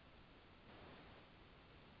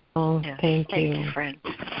 Oh, Yes. thank you. Thank you, friend.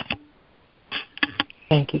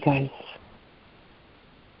 Thank you, guys.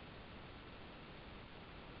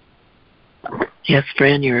 Yes,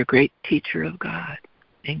 Fran, you're a great teacher of God.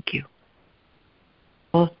 Thank you.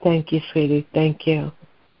 Oh, thank you, sweetie. Thank you.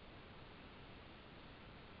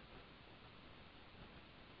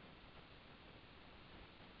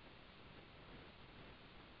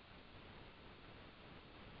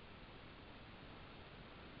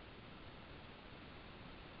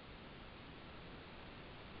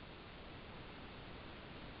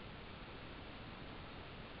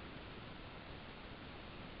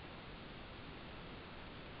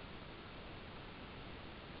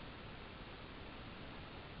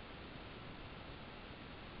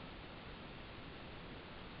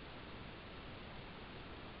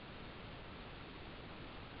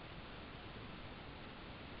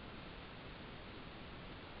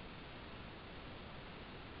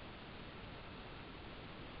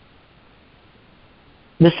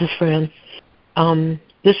 This is Fran.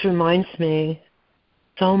 This reminds me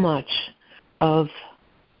so much of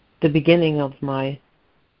the beginning of my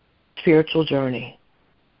spiritual journey.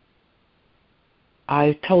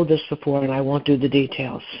 I told this before, and I won't do the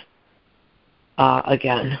details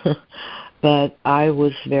again. But I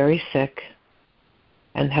was very sick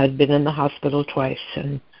and had been in the hospital twice,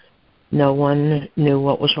 and no one knew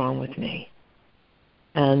what was wrong with me.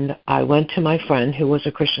 And I went to my friend, who was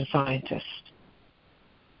a Christian Scientist,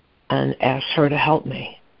 and asked her to help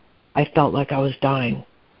me. I felt like I was dying.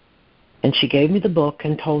 And she gave me the book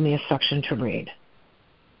and told me a section to read.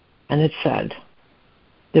 And it said,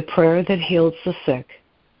 "The prayer that heals the sick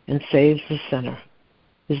and saves the sinner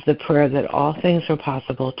is the prayer that all things are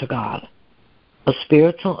possible to God, a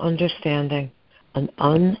spiritual understanding, an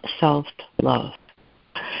unselfed love."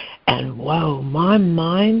 And whoa, my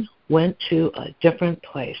mind went to a different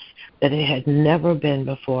place that it had never been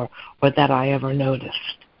before, or that I ever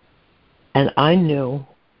noticed. And I knew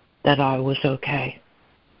that I was okay.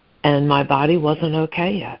 And my body wasn't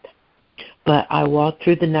okay yet. But I walked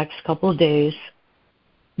through the next couple of days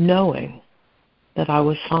knowing that I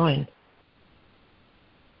was fine.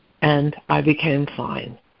 And I became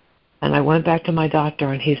fine. And I went back to my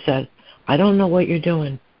doctor, and he said, "I don't know what you're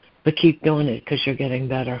doing, but keep doing it because you're getting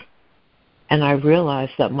better." And I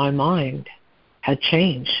realized that my mind had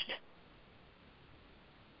changed.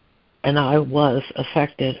 And I was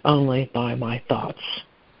affected only by my thoughts.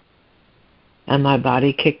 And my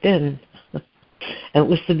body kicked in. And it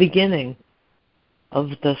was the beginning of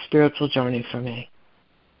the spiritual journey for me.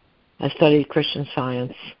 I studied Christian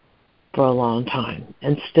Science for a long time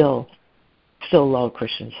and still love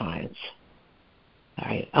Christian Science. All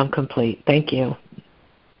right, I'm complete. Thank you.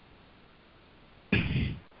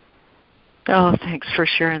 Oh, thanks for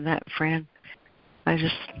sharing that, Fran. I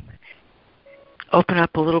just open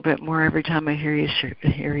up a little bit more every time I hear you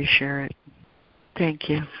share it. Thank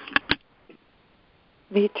you.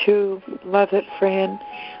 Me too. Love it, Fran.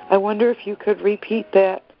 I wonder if you could repeat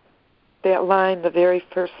that line, the very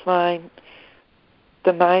first line,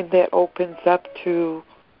 the mind that opens up to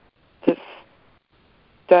this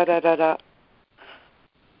da-da-da-da.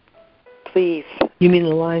 Please. You mean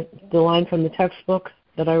the line from the textbook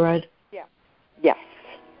that I read? Yeah. Yes.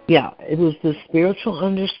 Yeah, it was the spiritual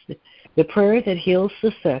the prayer that heals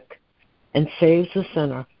the sick and saves the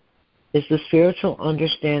sinner is the spiritual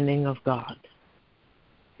understanding of God.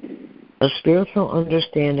 A spiritual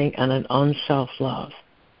understanding and an unself love.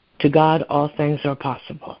 To God, all things are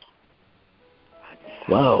possible.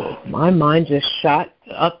 Whoa, my mind just shot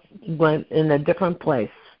up, went in a different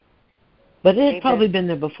place. But it had probably been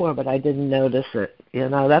there before, but I didn't notice it. You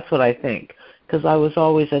know, that's what I think. Because I was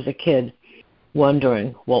always, as a kid,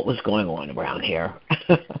 wondering what was going on around here.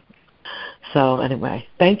 So anyway,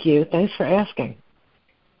 thank you. Thanks for asking.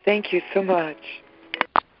 Thank you so much.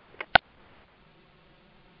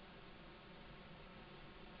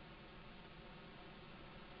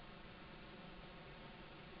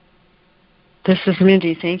 This is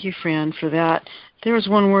Mindy. Thank you, Fran, for that. There was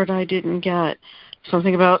one word I didn't get.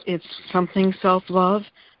 Something about it's something self-love.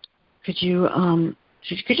 Could you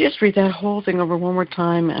just read that whole thing over one more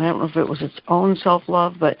time? And I don't know if it was its own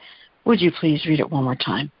self-love, but would you please read it one more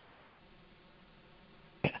time?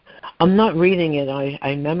 I'm not reading it.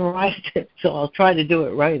 I memorized it, so I'll try to do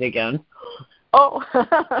it right again. Oh.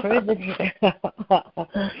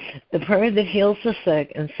 The prayer that heals the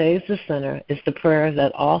sick and saves the sinner is the prayer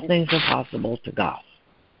that all things are possible to God.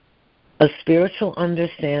 A spiritual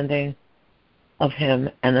understanding of Him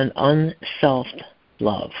and an unselfed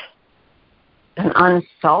love. An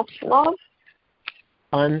unselfed love?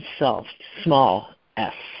 Unselfed, small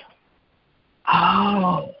s.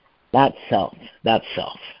 Oh. That's self. That's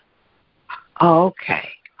self. Okay.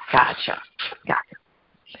 Gotcha.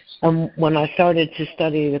 When I started to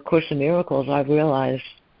study the Course in Miracles, I realized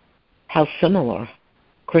how similar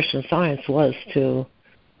Christian Science was to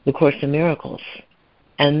the Course in Miracles.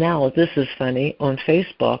 And now, this is funny, on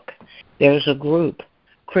Facebook, there's a group,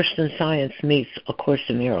 Christian Science Meets A Course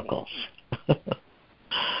in Miracles.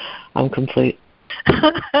 I'm complete.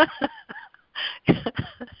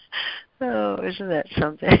 Oh, isn't that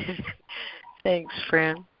something? Thanks,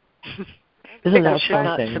 Fran. Isn't that should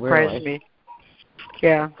not something, surprise really? me.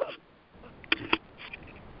 Yeah.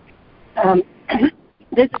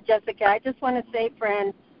 This is Jessica. I just want to say,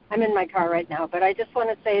 Fran, I'm in my car right now, but I just want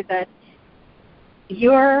to say that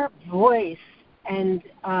your voice and,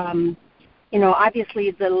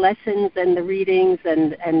 obviously the lessons and the readings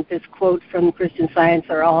and this quote from Christian Science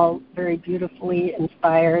are all very beautifully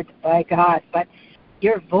inspired by God, but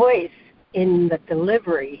your voice in the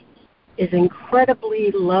delivery is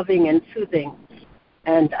incredibly loving and soothing,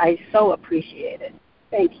 and I so appreciate it.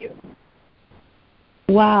 Thank you.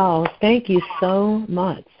 Wow, thank you so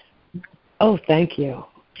much. Oh, thank you.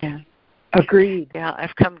 Yeah. Agreed. Yeah,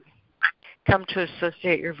 I've come to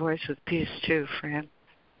associate your voice with peace too, Fran.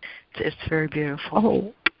 It's very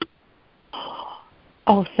beautiful.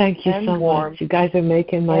 Oh, thank you and so warm. much. You guys are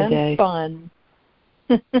making my and day. Fun.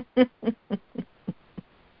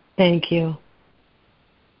 Thank you.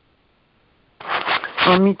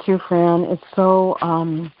 Well, me too, Fran. It's so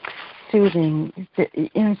soothing.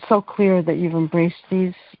 It's so clear that you've embraced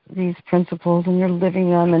these principles and you're living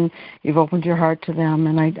them and you've opened your heart to them,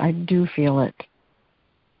 and I do feel it.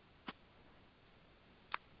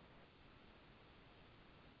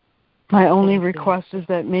 My only request is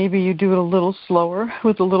that maybe you do it a little slower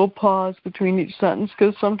with a little pause between each sentence,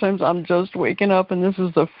 because sometimes I'm just waking up and this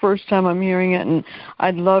is the first time I'm hearing it, and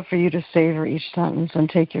I'd love for you to savor each sentence and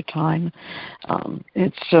take your time.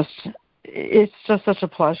 It's just such a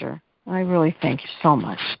pleasure. I really thank you so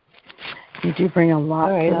much. You do bring a lot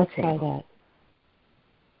to the table. All right, let's try that.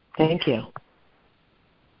 Thank you.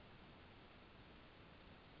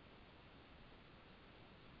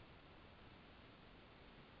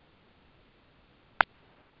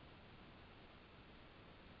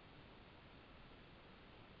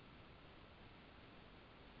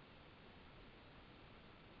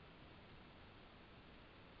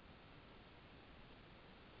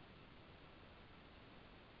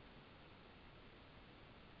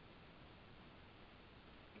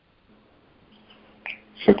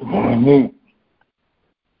 Good morning.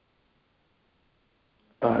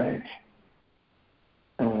 I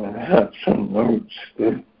have some notes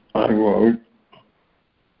that I wrote.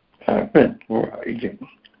 I've been writing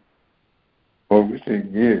over the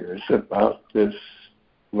years about this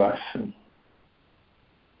lesson.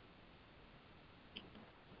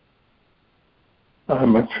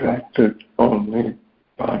 I'm attracted only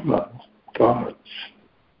by my thoughts.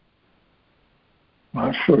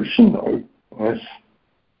 My first note was,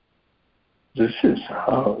 this is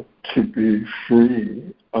how to be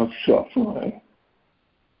free of suffering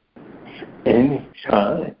any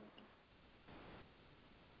time.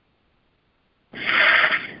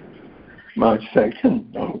 My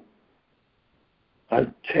second note, I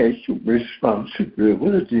take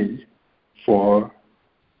responsibility for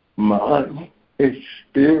my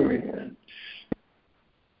experience.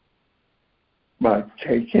 By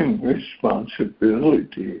taking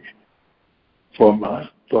responsibility for my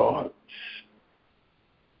thoughts,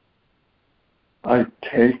 I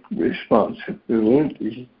take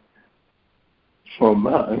responsibility for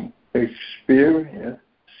my experience.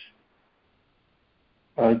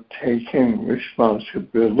 By taking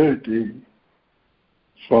responsibility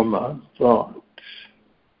for my thoughts.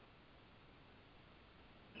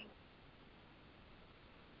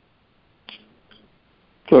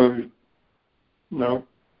 Third, no.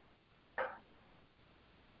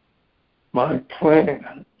 My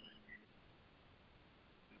plan.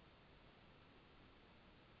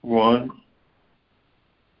 1,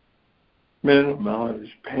 minimize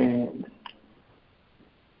pain.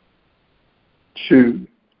 2,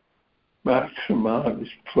 maximize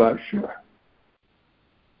pleasure.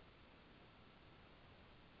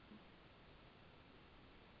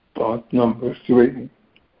 Thought number 3,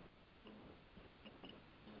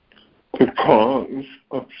 the cause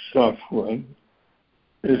of suffering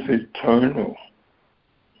is eternal.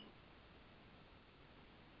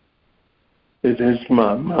 It is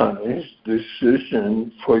my mind's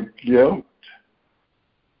decision for guilt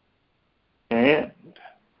and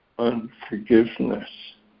unforgiveness.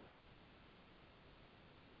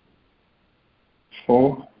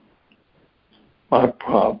 So my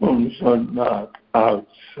problems are not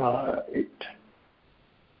outside,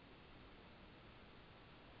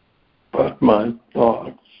 but my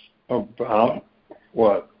thoughts about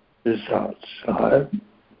what is outside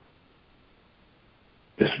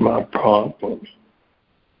is my problem.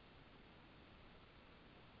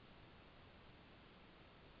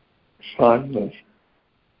 Finally,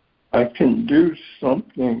 I can do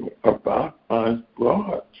something about my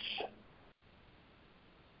thoughts.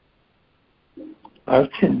 I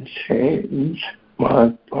can change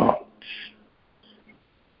my thoughts.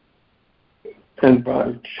 And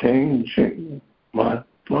by changing my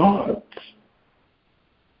thoughts,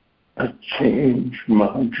 I change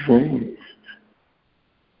my dreams.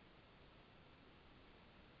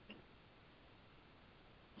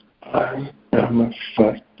 I am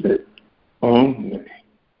affected only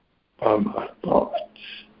by my thoughts.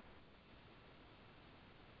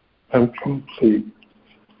 I'm complete.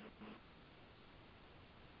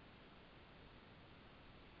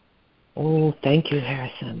 Oh, thank you,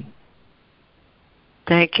 Harrison.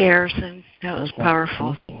 Thank you, Harrison. That was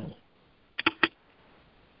powerful.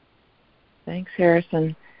 Thanks,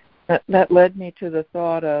 Harrison. That led me to the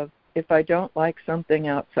thought of, if I don't like something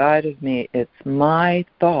outside of me, it's my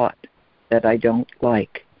thought that I don't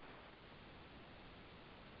like.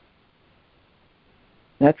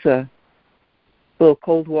 That's a little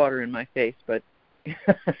cold water in my face, but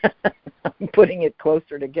I'm putting it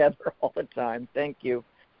closer together all the time. Thank you.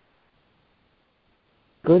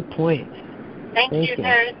 Good point. Thank you,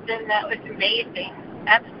 Harrison. That was amazing.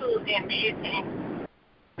 Absolutely amazing.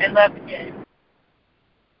 I loved it.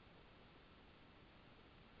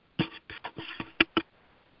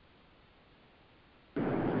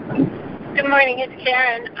 Good morning, it's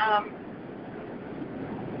Karen.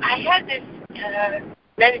 I had this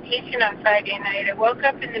meditation on Friday night. I woke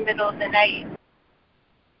up in the middle of the night,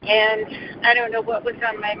 and I don't know what was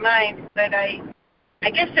on my mind, but I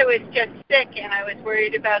guess I was just sick, and I was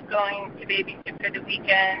worried about going to babysit for the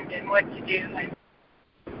weekend and what to do, and,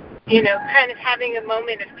 kind of having a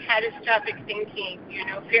moment of catastrophic thinking,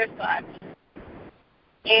 fear thoughts.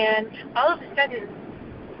 And all of a sudden,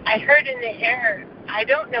 I heard in the air, I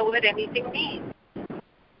don't know what anything means.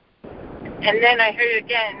 And then I heard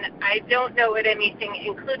again, I don't know what anything,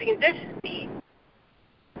 including this, means.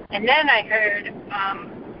 And then I heard,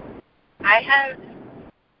 I have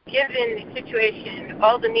given the situation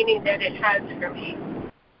all the meaning that it has for me.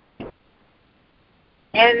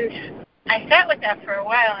 And I sat with that for a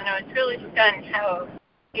while, and I was really stunned how,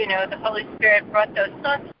 the Holy Spirit brought those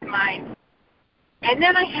thoughts to mind. And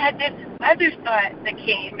then I had this other thought that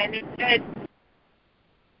came, and it said,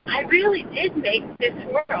 I really did make this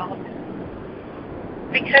world,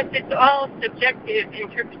 because it's all subjective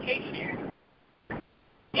interpretation.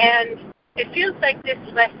 And it feels like this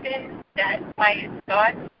lesson that my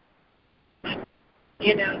thoughts,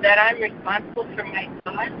 that I'm responsible for my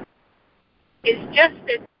thoughts, is just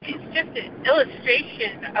an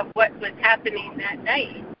illustration of what was happening that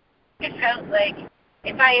night. It felt like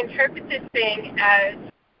if I interpret this thing as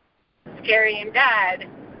scary and bad,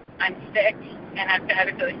 I'm sick and I've got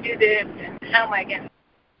to go do this, and how am I going to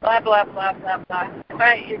blah, blah, blah, blah, blah. If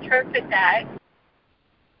I interpret that,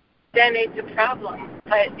 then it's a problem.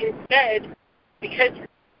 But instead, because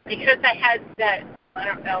I had that,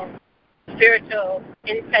 spiritual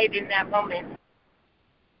insight in that moment,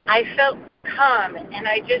 I felt calm, and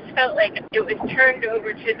I just felt like it was turned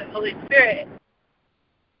over to the Holy Spirit.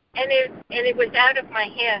 And it was out of my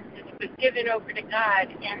hands, and it was given over to God.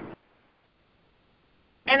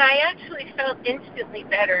 And I actually felt instantly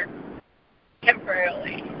better,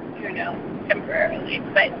 temporarily,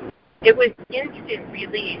 but it was instant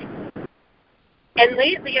relief. And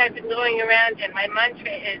lately I've been going around, and my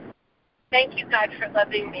mantra is, thank you, God, for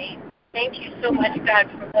loving me. Thank you so much, God,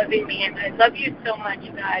 for loving me. And I love you so much,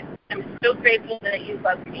 God. I'm so grateful that you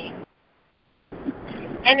love me.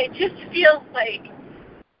 And it just feels like,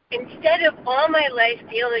 instead of all my life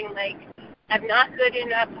feeling like I'm not good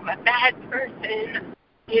enough, I'm a bad person,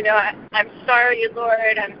 I'm sorry,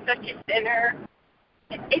 Lord, I'm such a sinner,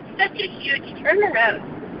 it's such a huge turnaround.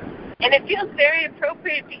 And it feels very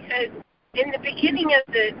appropriate because in the beginning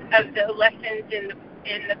of the lessons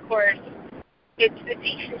in the course, it's the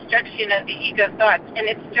deconstruction of the ego thoughts, and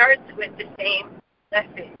it starts with the same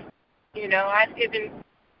lesson. I've given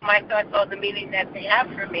my thoughts all the meaning that they have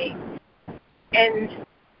for me. And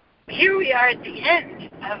here we are at the end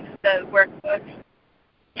of the workbook,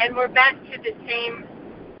 and we're back to the same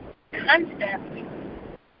concept.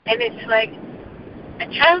 And it's like a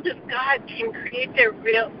child of God can create their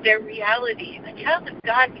reality. A child of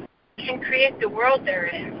God can create the world they're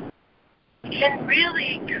in. Can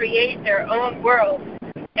really create their own world.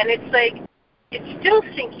 And it's like it's still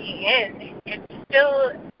sinking in.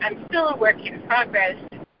 I'm still a work in progress.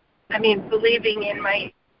 I mean, believing in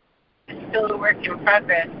is still a work in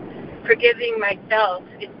progress. Forgiving myself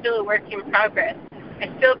is still a work in progress. I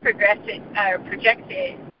still project it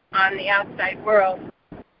on the outside world.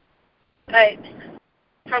 But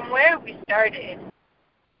from where we started,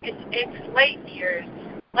 it's light years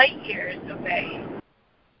away.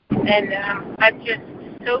 And I'm just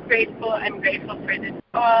so grateful. I'm grateful for this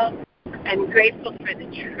call. I'm grateful for the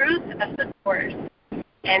truth of the Course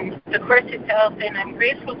and the Course itself. And I'm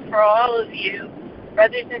grateful for all of you,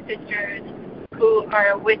 brothers and sisters, who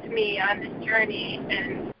are with me on this journey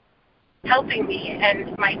and helping me,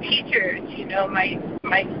 and my teachers, my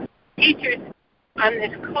teachers on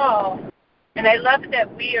this call. And I love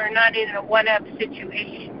that we are not in a one-up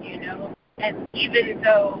situation, and even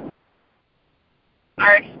though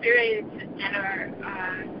our experience and our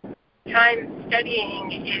time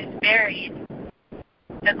studying is varied,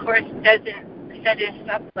 the Course doesn't set us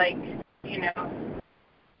up like, who's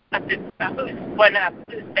one up,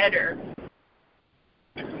 who's better.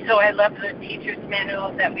 So I love the teacher's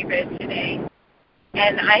manual that we read today.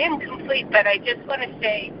 And I am complete, but I just want to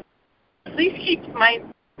say, please keep my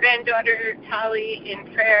granddaughter Tali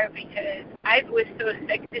in prayer, because I was so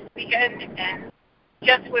sick this weekend, and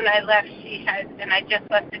just when I left, and I just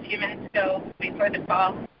left a few minutes ago before the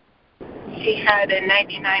call, she had a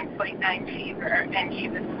 99.9 fever, and she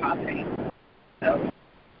was coughing. So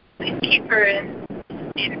please keep her in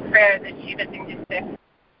prayer that she doesn't get sick,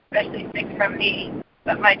 especially sick from me.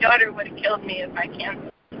 But my daughter would have killed me if I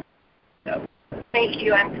canceled. So thank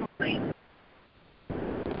you. I'm complete.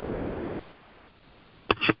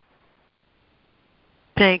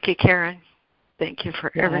 Thank you, Karen. Thank you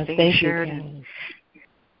for everything you shared.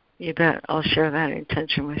 You bet. I'll share that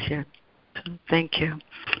intention with you. So thank you.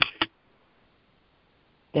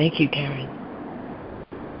 Thank you, Karen.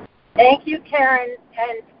 Thank you, Karen.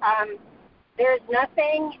 And there's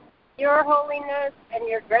nothing your holiness and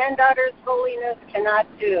your granddaughter's holiness cannot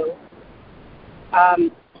do. I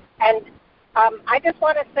just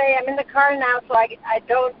want to say, I'm in the car now, so I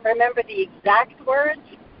don't remember the exact words,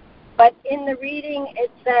 but in the reading it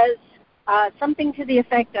says something to the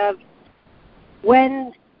effect of,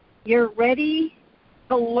 when you're ready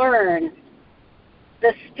to learn,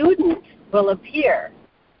 the student will appear.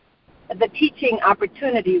 The teaching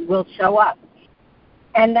opportunity will show up.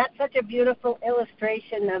 And that's such a beautiful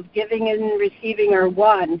illustration of giving and receiving are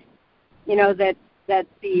one. That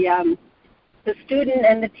the student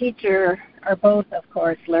and the teacher are both, of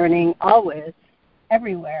course, learning always,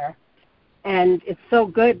 everywhere. And it's so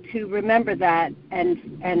good to remember that and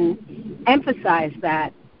emphasize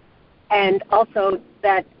that. And also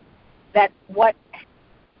that what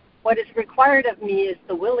is required of me is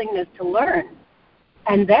the willingness to learn.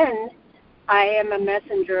 And then I am a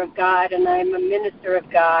messenger of God, and I'm a minister of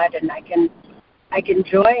God, and I can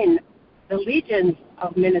join the legions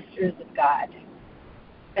of ministers of God.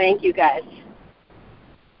 Thank you, guys.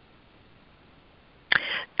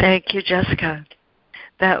 Thank you, Jessica.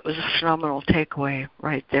 That was a phenomenal takeaway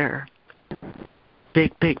right there.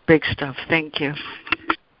 Big, big, big stuff. Thank you.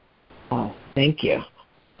 Oh, thank you.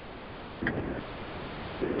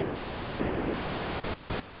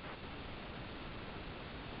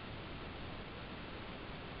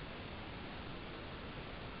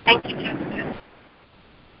 Thank you, Jessica.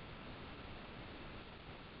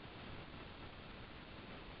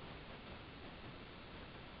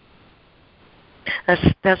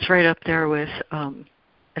 That's right up there with, I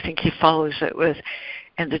think he follows it with,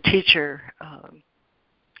 and the teacher,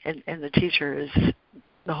 and the teacher is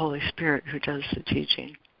the Holy Spirit who does the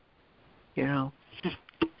teaching.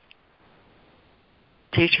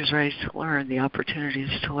 Teacher's ready to learn, the opportunities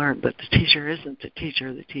to learn, but the teacher isn't the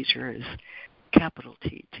teacher. The teacher is capital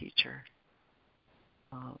T, teacher,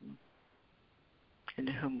 in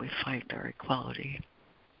whom we find our equality.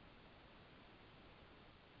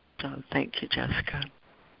 So thank you, Jessica.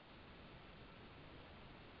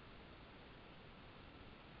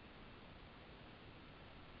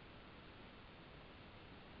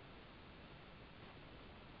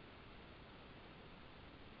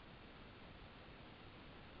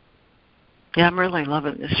 Yeah, I'm really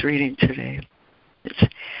loving this reading today. It's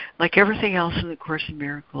like everything else in the Course in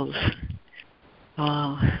Miracles.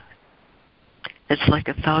 It's like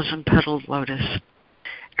a 1,000-petaled lotus.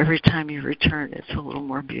 every time you return, it's a little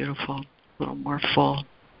more beautiful, a little more full,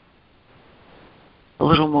 a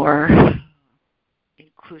little more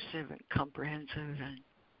inclusive and comprehensive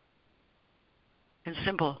and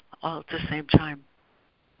simple all at the same time.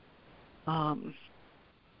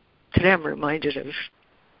 Today I'm reminded of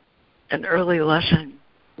an early lesson.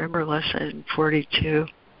 Remember lesson 42?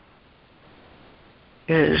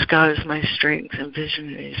 Is God is my strength and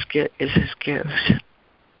vision is his gift.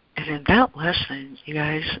 And in that lesson, you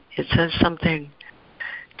guys, it says something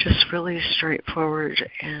just really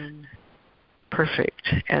straightforward and perfect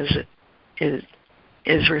as it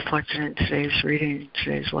is reflected in today's reading,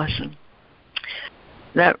 today's lesson.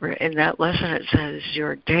 In that lesson it says,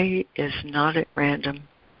 your day is not at random.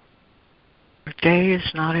 Your day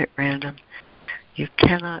is not at random. You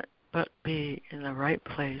cannot but be in the right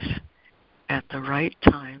place at the right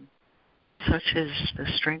time. Such is the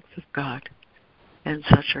strength of God, and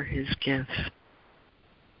such are his gifts.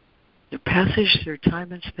 The passage through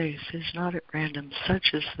time and space is not at random.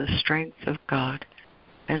 Such is the strength of God,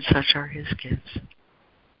 and such are his gifts.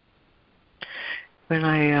 When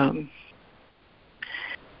I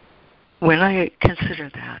consider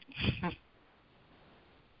that,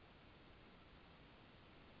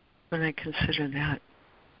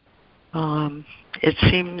 it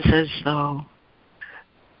seems as though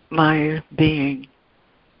my being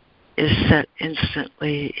is set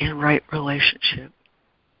instantly in right relationship.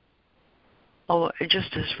 Oh,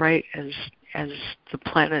 just as right as the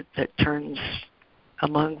planet that turns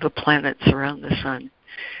among the planets around the sun.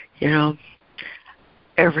 You know,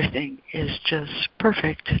 everything is just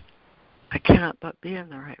perfect. I cannot but be in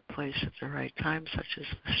the right place at the right time, such is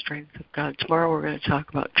the strength of God. Tomorrow we're going to talk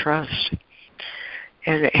about trust.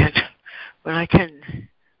 And when I can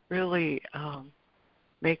really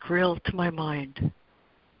make real to my mind,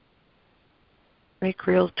 I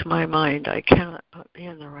cannot but be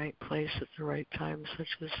in the right place at the right time, such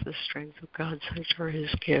is the strength of God, such are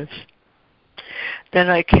his gifts. Then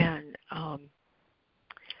I can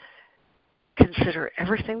consider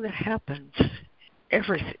everything that happens,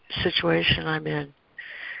 every situation I'm in,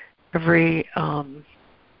 every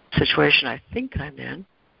situation I think I'm in,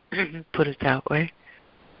 put it that way,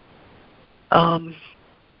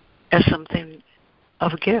 as something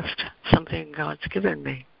of a gift, something God's given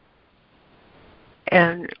me.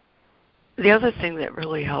 And the other thing that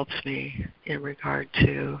really helps me in regard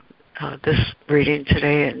to this reading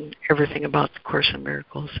today and everything about the Course in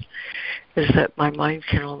Miracles is that my mind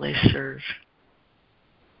can only serve.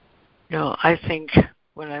 You know, I think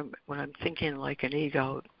when I'm thinking like an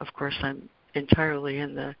ego, of course I'm entirely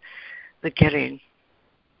in the getting.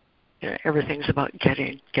 You know, everything's about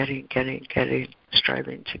getting,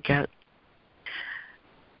 striving to get.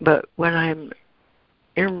 But when I'm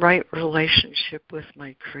in right relationship with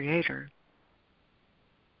my Creator,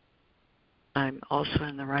 I'm also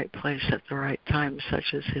in the right place at the right time,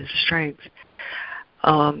 such as his strength.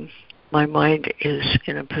 My mind is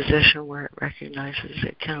in a position where it recognizes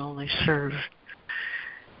it can only serve,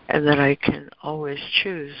 and that I can always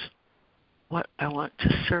choose what I want to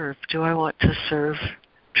serve. Do I want to serve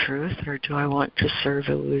truth, or do I want to serve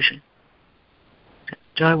illusion?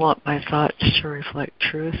 Do I want my thoughts to reflect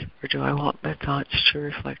truth, or do I want my thoughts to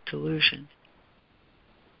reflect illusion?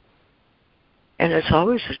 And it's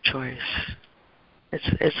always a choice.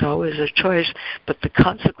 It's always a choice, but the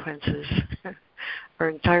consequences are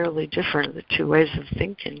entirely different, the two ways of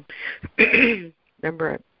thinking.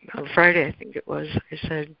 Remember, on Friday, I think it was, I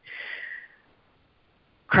said,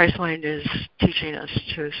 Christ mind is teaching us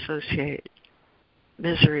to associate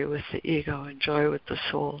misery with the ego and joy with the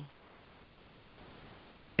soul.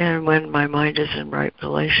 And when my mind is in right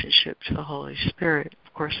relationship to the Holy Spirit,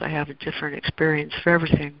 of course, I have a different experience for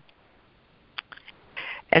everything.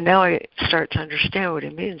 And now I start to understand what he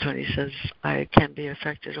means when he says, I can be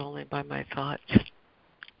affected only by my thoughts.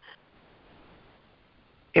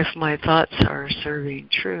 If my thoughts are serving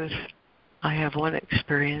truth, I have one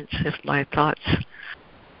experience. If my thoughts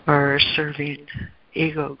are serving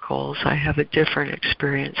ego goals, I have a different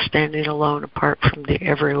experience, standing alone apart from the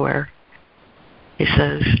everywhere. He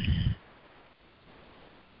says,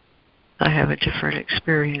 I have a different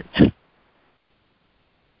experience.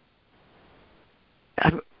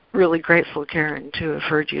 I'm really grateful, Karen, to have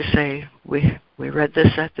heard you say, we read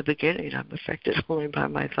this at the beginning, I'm affected only by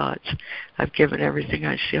my thoughts. I've given everything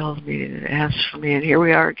I see, all the meaning it has for me, and here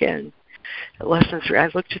we are again. At lesson 3, I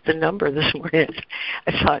looked at the number this morning.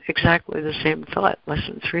 I thought exactly the same thought.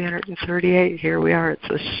 Lesson 338, here we are at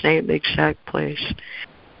the same exact place.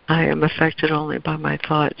 I am affected only by my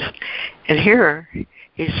thoughts. And here,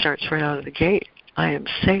 he starts right out of the gate. I am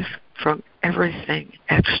safe from everything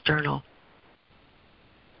external.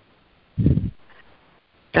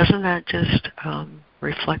 Doesn't that just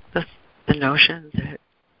reflect the notion that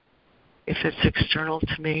if it's external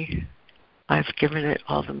to me, I've given it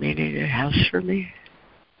all the meaning it has for me?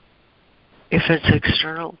 If it's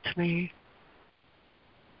external to me,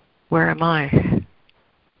 where am I?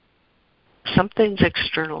 Something's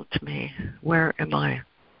external to me. Where am I?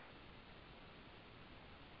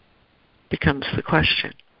 Becomes the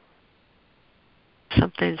question.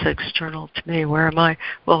 Something's external to me. Where am I?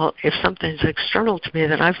 Well, if something's external to me,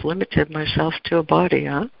 then I've limited myself to a body,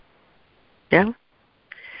 huh? Yeah?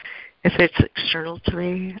 If it's external to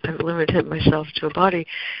me, I've limited myself to a body.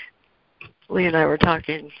 Lee and I were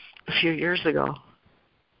talking a few years ago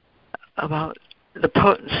about the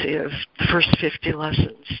potency of the first 50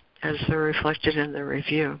 lessons as they're reflected in the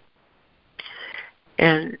review.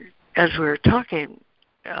 And as we were talking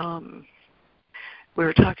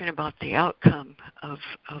about the outcome of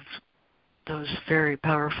those very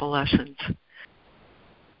powerful lessons.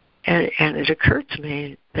 And it occurred to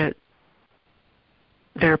me that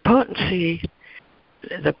their potency,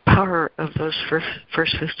 the power of those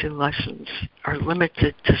first 50 lessons are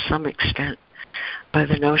limited to some extent by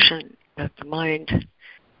the notion that the mind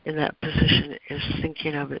in that position is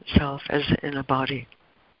thinking of itself as in a body.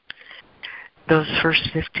 Those first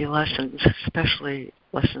 50 lessons, especially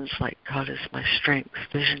lessons like God is my strength,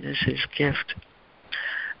 vision is his gift,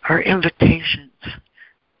 are invitations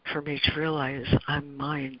for me to realize I'm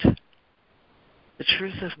mind. The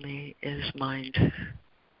truth of me is mind.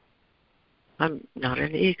 I'm not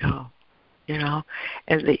an ego, and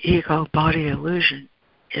the ego-body illusion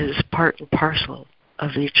is part and parcel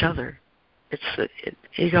of each other.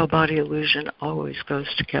 Ego-body illusion always goes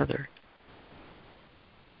together.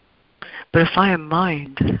 But if I am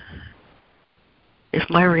mind, if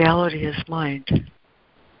my reality is mind,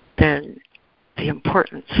 then the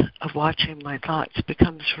importance of watching my thoughts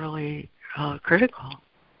becomes really critical.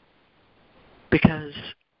 Because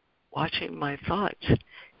watching my thoughts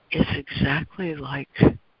is exactly like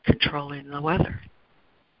controlling the weather.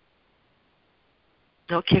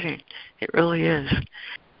 No kidding. It really is.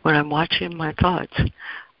 When I'm watching my thoughts,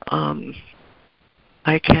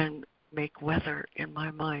 I can make weather in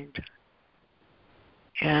my mind.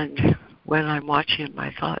 And when I'm watching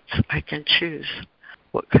my thoughts, I can choose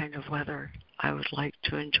what kind of weather I would like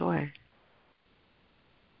to enjoy.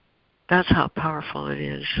 That's how powerful it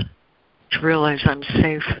is to realize I'm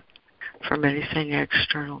safe from anything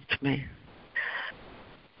external to me.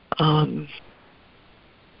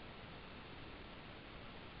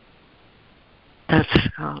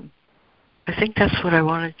 I think that's what I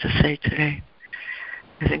wanted to say today.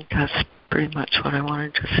 I think that's pretty much what I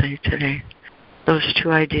wanted to say today. Those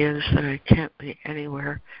two ideas that I can't be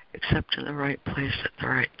anywhere except in the right place at the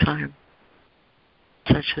right time,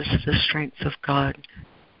 such as the strength of God,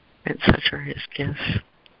 and such are his gifts.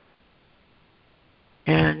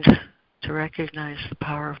 And to recognize the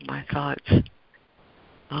power of my thoughts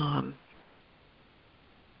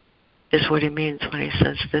is what he means when he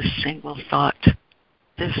says this single thought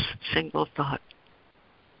is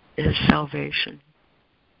salvation.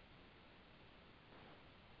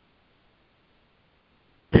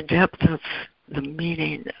 The depth of the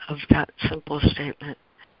meaning of that simple statement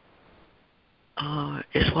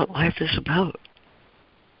is what life is about.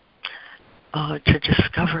 To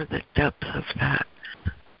discover the depth of that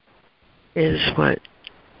is what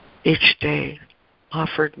each day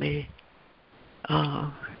offered me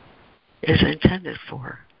is intended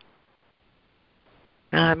for.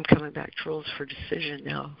 Now I'm coming back to rules for decision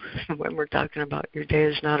now when we're talking about your day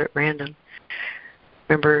is not at random.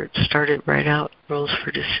 Remember, it started right out, rules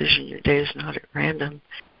for decision. Your day is not at random.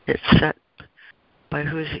 It's set by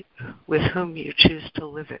with whom you choose to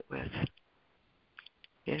live it with.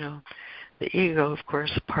 The ego, of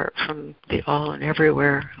course, apart from the all and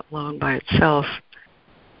everywhere, alone by itself,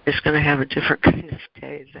 is going to have a different kind of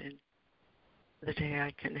day than the day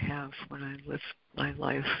I can have when I live my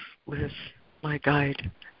life with my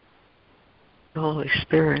guide, the Holy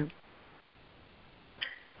Spirit.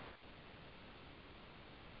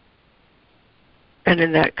 And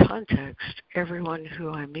in that context, everyone who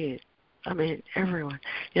I meet, everyone.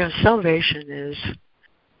 Salvation is,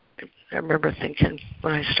 I remember thinking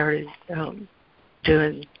when I started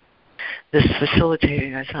doing this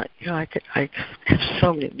facilitating, I thought, I have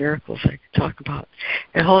so many miracles I could talk about.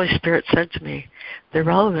 And Holy Spirit said to me, they're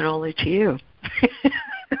relevant only to you.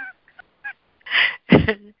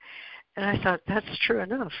 And I thought, that's true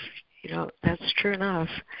enough. That's true enough.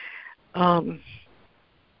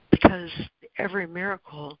 Because every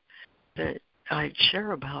miracle that I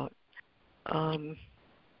share about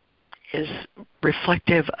is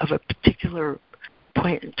reflective of a particular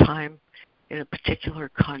point in time in a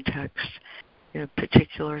particular context, in a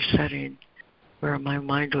particular setting where my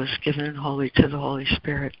mind was given wholly to the Holy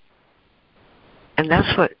Spirit. And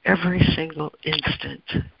that's what every single instant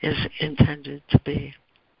is intended to be.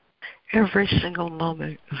 Every single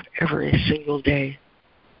moment of every single day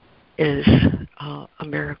is a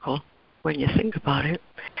miracle when you think about it.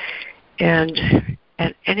 And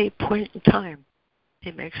at any point in time,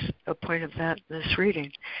 he makes a point of that in this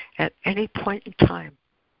reading, at any point in time,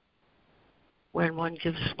 when one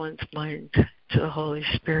gives one's mind to the Holy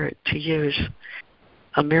Spirit to use,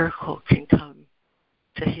 a miracle can come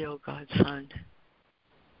to heal God's Son.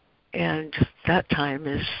 And that time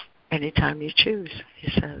is any time you choose, he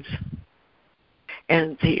says.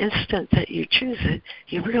 And the instant that you choose it,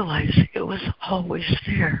 you realize it was always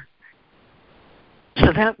there.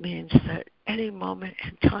 So that means that any moment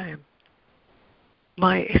in time,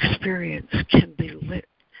 my experience can be lit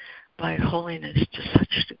by holiness to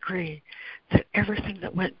such a degree that everything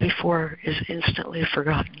that went before is instantly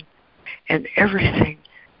forgotten. And everything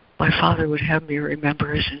my Father would have me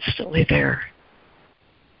remember is instantly there.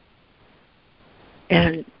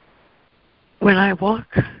 And when I walk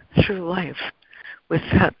through life with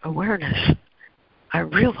that awareness, I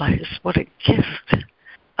realize what a gift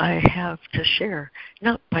I have to share,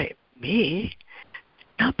 not by me,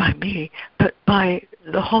 but by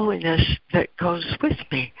the holiness that goes with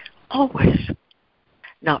me, always.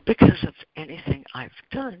 Not because of anything I've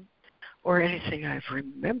done or anything I've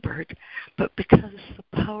remembered, but because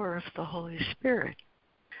the power of the Holy Spirit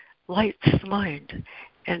lights the mind,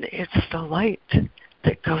 and it's the light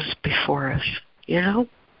that goes before us, you know?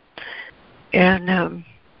 And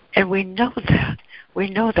we know that. We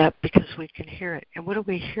know that because we can hear it. And what do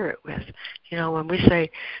we hear it with? You know, when we say,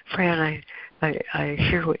 Fran, I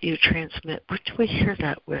hear what you transmit, what do we hear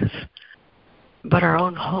that with? But our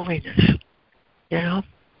own holiness, you know?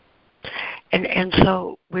 And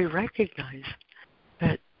so we recognize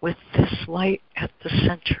that with this light at the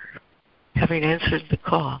center, having answered the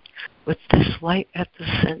call, with this light at the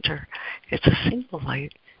center, it's a single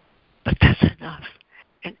light, but that's enough.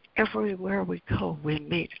 And everywhere we go, we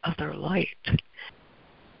meet other light.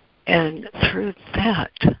 And through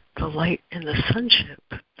that, the light in the sonship,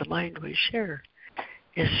 the mind we share,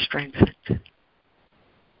 is strengthened.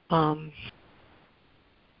 Are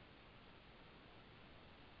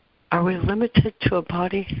we limited to a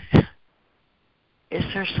body? Is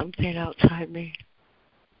there something outside me?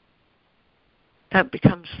 That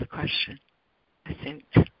becomes the question, I think,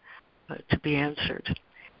 to be answered.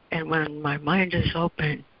 And when my mind is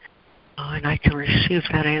open and I can receive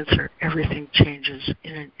that answer, everything changes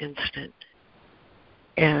in an instant.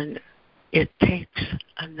 And it takes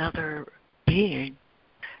another being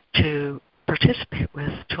to participate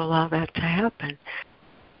with to allow that to happen.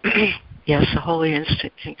 Yes, a holy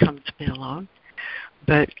instant can come to me alone,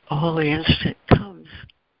 but a holy instant comes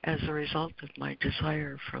as a result of my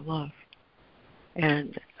desire for love.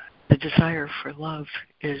 And the desire for love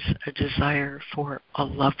is a desire for a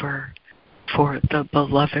lover, for the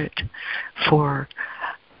beloved, for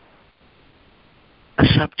a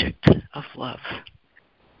subject of love.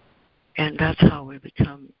 And that's how we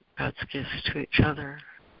become God's gifts to each other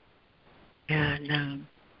and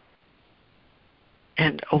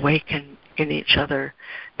awaken in each other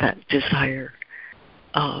that desire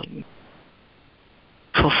for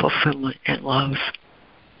fulfillment and love.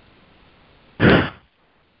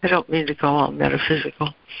 I don't mean to go all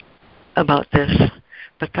metaphysical about this,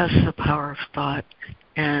 but that's the power of thought.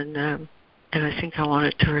 And I think I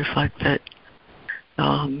wanted to reflect that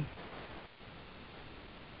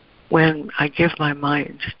when I give my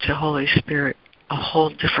mind to Holy Spirit, a whole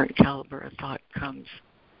different caliber of thought comes.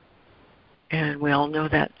 And we all know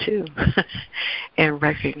that too, and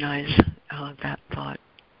recognize that thought.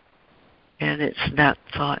 And it's that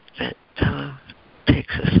thought that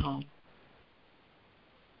takes us home.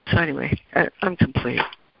 So anyway, I'm complete.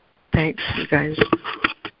 Thanks, you guys.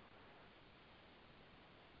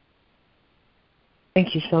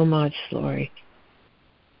 Thank you so much, Lori.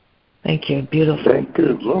 Thank you. Beautiful. Thank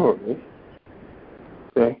you, Lori.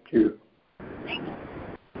 Thank you.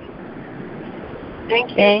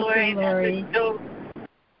 Thank you, Lori. That was so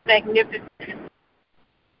magnificent.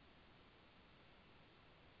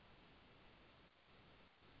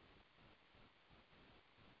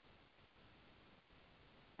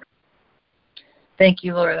 Thank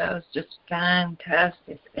you, Laura. That was just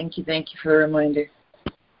fantastic. Thank you for the reminder.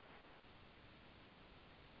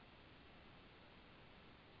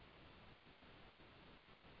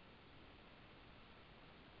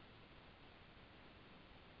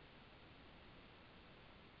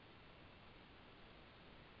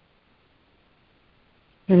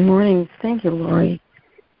 Good morning. Thank you, Lori.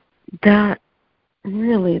 That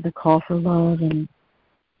really, the call for love and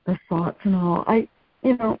the thoughts and all. I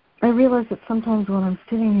realize that sometimes when I'm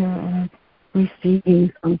sitting here and I'm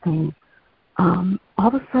receiving something, all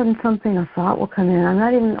of a sudden a thought will come in. I'm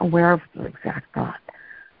not even aware of the exact thought,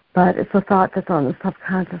 but it's a thought that's on the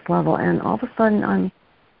subconscious level, and all of a sudden I'm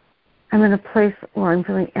in a place where I'm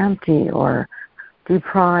feeling empty or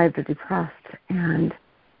deprived or depressed, and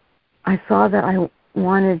I saw that I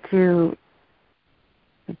wanted to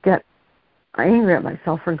get angry at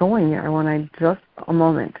myself for going there when I just a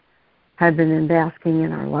moment had been basking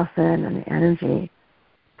in our lesson and the energy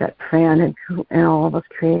that Fran and all of us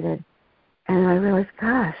created. And I realized,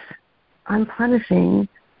 gosh, I'm punishing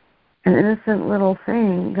an innocent little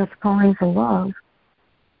thing that's calling for love.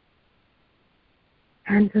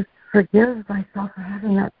 And to forgive myself for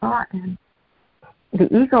having that thought. And the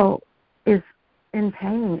ego is in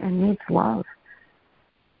pain and needs love.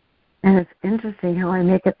 And it's interesting how I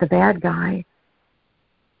make it the bad guy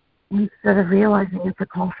instead of realizing it's a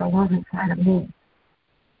call for love inside of me.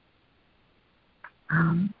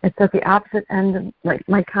 It's at the opposite end of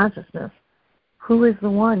my consciousness. Who is the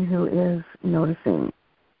one who is noticing?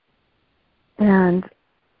 And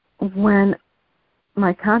when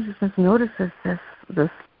my consciousness notices this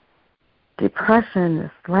depression,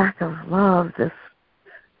 this lack of love,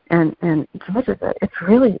 and judges it,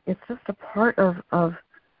 it's just a part of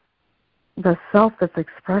the self that's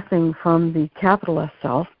expressing from the capital S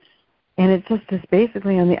self, and it just is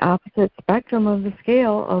basically on the opposite spectrum of the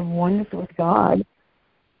scale of oneness with God,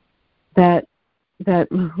 that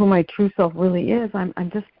who my true self really is. I'm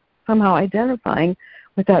just somehow identifying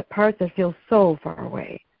with that part that feels so far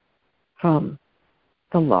away from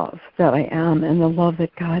the love that I am and the love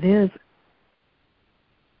that God is.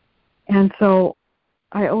 And so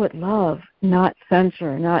I owe it love, not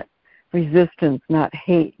censure, not resistance, not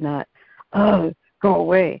hate, not, oh, go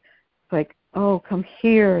away. It's like, oh, come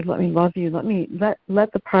here, let me love you,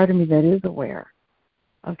 let the part of me that is aware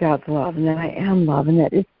of God's love and that I am love and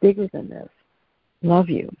that it's bigger than this. Love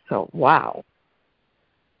you. So, wow.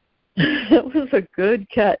 It was a good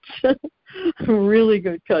catch. A really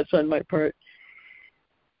good catch on my part.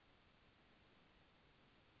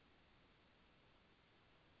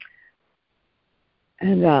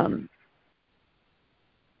 And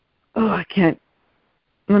I can't.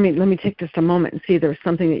 Let me take just a moment and see. There was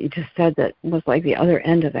something that you just said that was like the other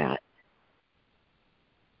end of that.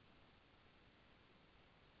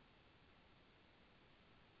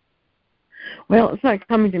 Well, it's not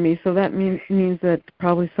coming to me, so that means that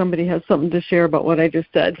probably somebody has something to share about what I just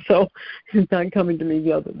said. So it's not coming to me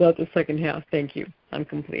the second half. Thank you. I'm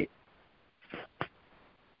complete.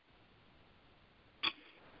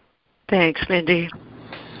 Thanks, Mindy.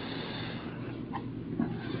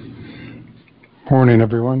 Morning,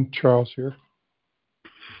 everyone. Charles here.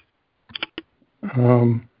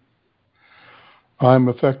 I'm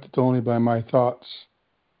affected only by my thoughts.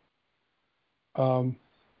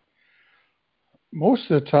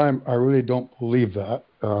 Most of the time, I really don't believe that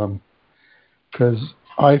because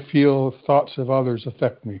I feel thoughts of others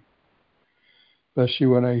affect me, especially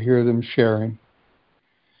when I hear them sharing,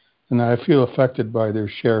 and I feel affected by their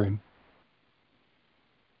sharing.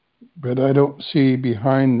 But I don't see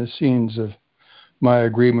behind the scenes of my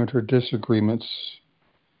agreement or disagreements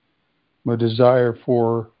my desire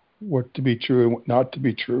for what to be true and what not to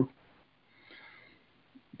be true,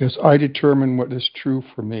 because I determine what is true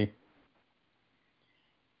for me.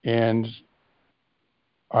 And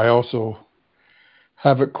I also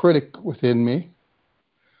have a critic within me,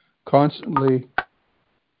 constantly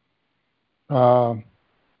a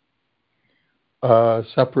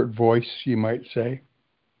separate voice, you might say.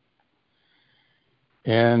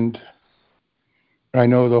 And I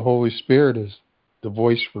know the Holy Spirit is the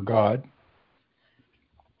voice for God.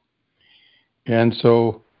 And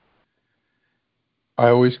so I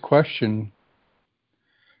always question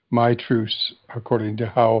my truths according to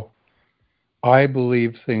how I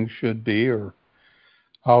believe things should be or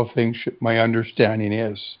how my understanding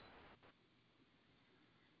is.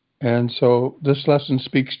 And so this lesson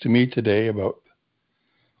speaks to me today about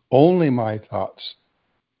only my thoughts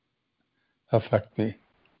affect me.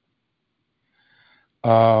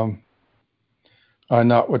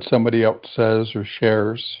 Not what somebody else says or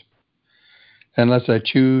shares, unless I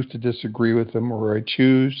choose to disagree with them or I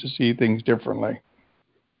choose to see things differently.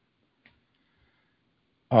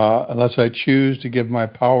 Unless I choose to give my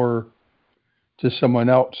power to someone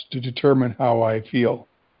else to determine how I feel,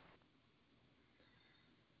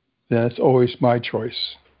 then it's always my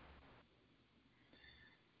choice.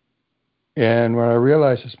 And when I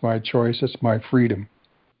realize it's my choice, it's my freedom.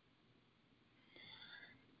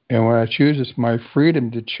 And when I choose, it's my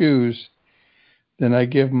freedom to choose. Then I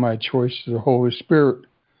give my choice to the Holy Spirit,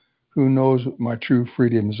 who knows what my true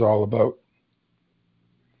freedom is all about,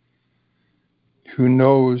 who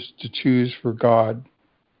knows to choose for God,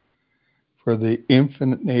 for the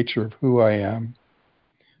infinite nature of who I am,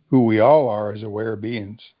 who we all are as aware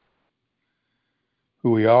beings,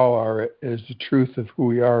 who we all are as the truth of who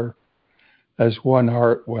we are as one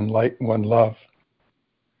heart, one light, one love.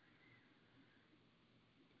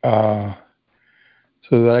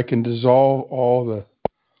 So that I can dissolve all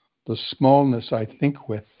the smallness I think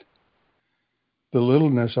with, the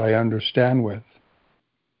littleness I understand with,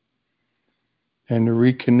 and to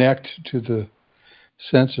reconnect to the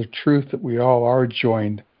sense of truth that we all are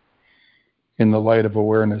joined in the light of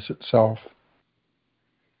awareness itself.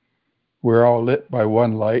 We're all lit by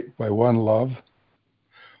one light, by one love.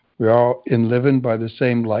 We're all enlivened by the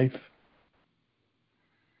same life.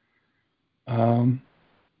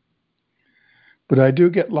 But I do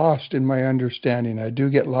get lost in my understanding. I do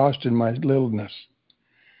get lost in my littleness.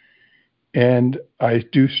 And I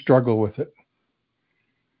do struggle with it.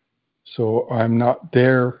 So I'm not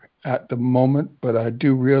there at the moment, but I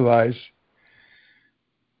do realize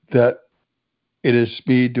that it is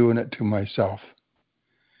me doing it to myself.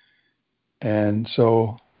 And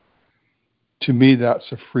so, to me,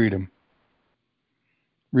 that's a freedom.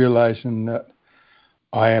 Realizing that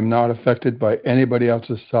I am not affected by anybody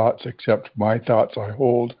else's thoughts except my thoughts I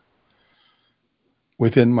hold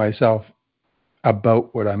within myself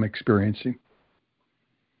about what I'm experiencing.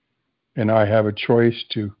 And I have a choice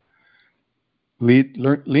to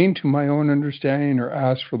lean to my own understanding or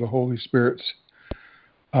ask for the Holy Spirit's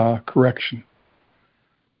correction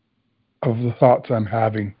of the thoughts I'm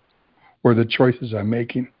having or the choices I'm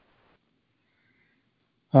making.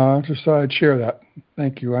 Just thought I'd share that.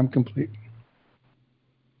 Thank you. I'm complete.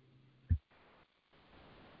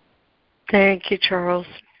 Thank you, Charles.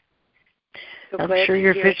 So I'm sure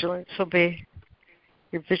your vigilance will be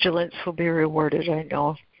rewarded, I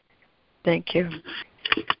know. Thank you.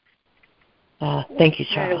 Thank you,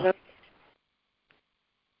 Charles.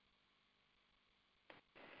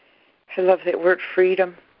 I love that word,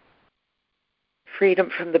 freedom. Freedom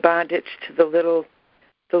from the bondage to the little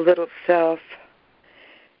self.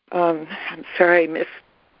 I'm sorry I missed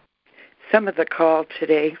some of the call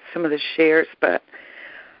today, some of the shares, but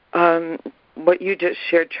what you just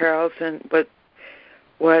shared, Charles, and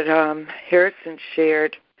what Harrison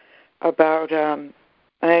shared about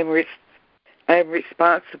I'm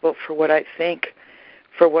responsible for what I think.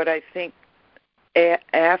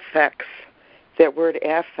 Affects. That word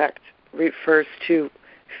affect refers to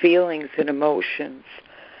feelings and emotions,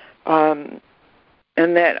 and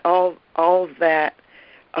that all that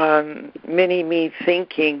mini-me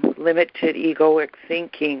thinking, limited egoic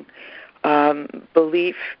thinking,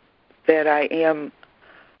 belief that I am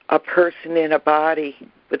a person in a body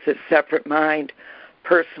with a separate mind,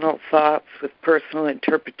 personal thoughts with personal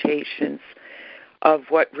interpretations of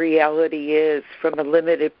what reality is from a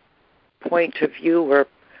limited point of view or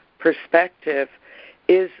perspective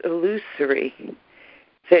is illusory.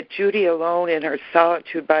 That Judy alone in her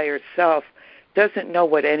solitude by herself doesn't know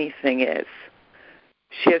what anything is.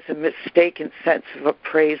 She has a mistaken sense of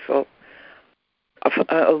appraisal, of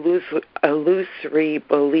illusory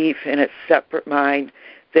belief in a separate mind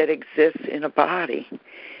that exists in a body.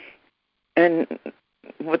 And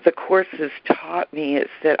what the Course has taught me is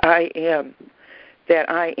that I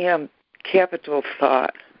am capital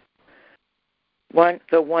thought,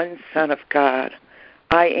 the one Son of God.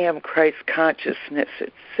 I am Christ consciousness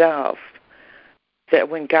itself. That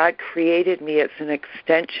when God created me as an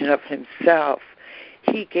extension of himself,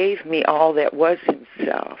 he gave me all that was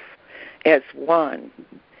himself as one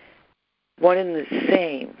in the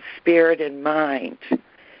same, spirit and mind.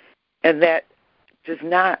 And that does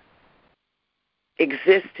not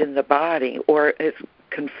exist in the body or is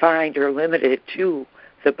confined or limited to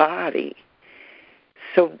the body.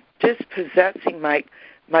 So dispossessing my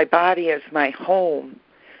body as my home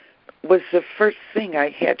was the first thing I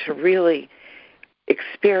had to really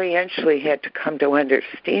experientially had to come to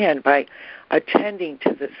understand by attending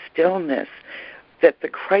to the stillness, that the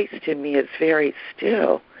Christ in me is very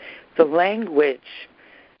still. The language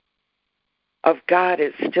of God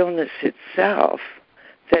is stillness itself,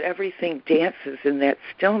 that everything dances in that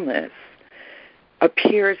stillness,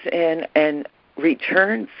 appears in and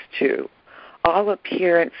returns to. All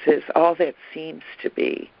appearances, all that seems to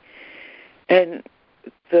be. And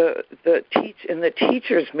the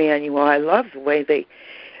teacher's manual, I love the way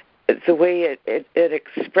it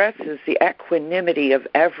expresses the equanimity of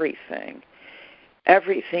everything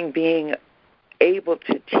being able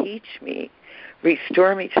to teach me,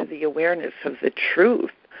 restore me to the awareness of the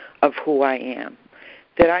truth of who I am,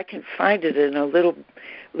 that I can find it in a little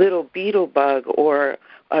beetle bug or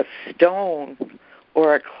a stone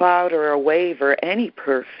or a cloud or a wave or any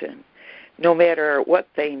person, no matter what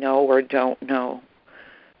they know or don't know.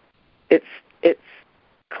 It's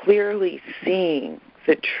clearly seeing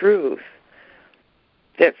the truth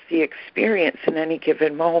that's the experience in any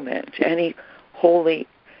given moment, any holy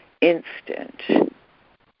instant.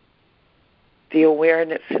 The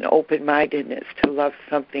awareness and open-mindedness to love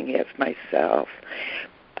something as myself.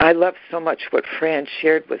 I love so much what Fran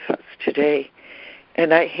shared with us today,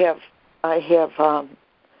 and I have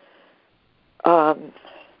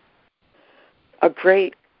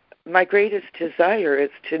my greatest desire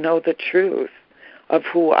is to know the truth of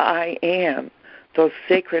who I am. Those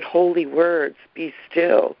sacred holy words, be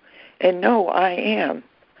still, and know I am.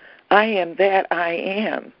 I am that I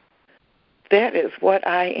am. That is what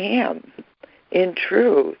I am in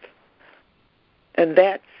truth. And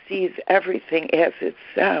that sees everything as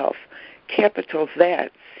itself. Capital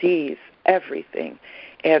that sees everything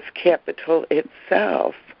as capital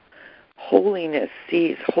itself. Holiness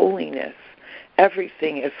sees holiness.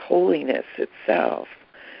 Everything is holiness itself.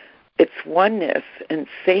 Its oneness and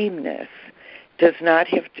sameness does not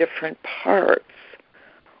have different parts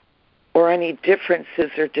or any differences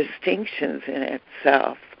or distinctions in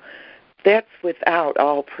itself. That's without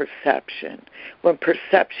all perception. When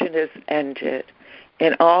perception is ended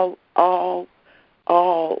and all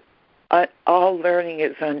learning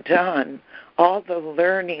is undone, all the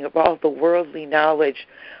learning of all the worldly knowledge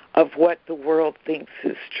of what the world thinks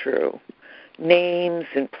is true, names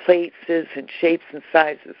and places and shapes and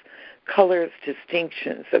sizes, colors,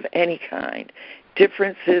 distinctions of any kind,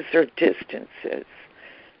 differences or distances,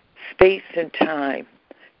 space and time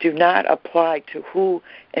do not apply to who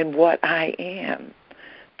and what I am.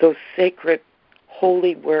 Those sacred,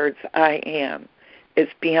 holy words, I am, is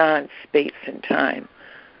beyond space and time.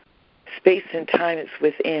 Space and time is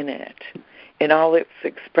within it, and all its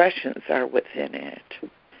expressions are within it.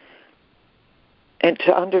 And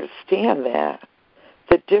to understand that,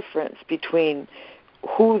 the difference between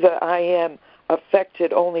who the I am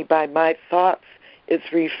affected only by my thoughts is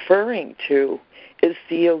referring to is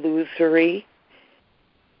the illusory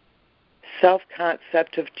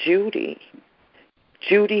self-concept of Judy.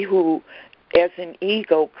 Judy, who as an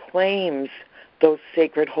ego claims those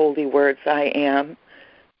sacred holy words I am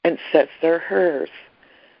and says they're hers.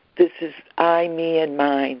 This is I, me, and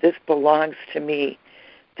mine. This belongs to me.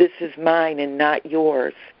 This is mine and not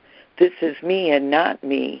yours. This is me and not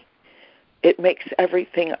me. It makes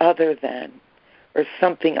everything other than, or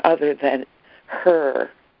something other than her.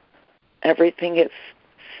 Everything is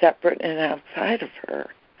separate and outside of her.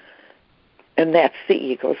 And that's the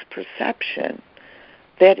ego's perception.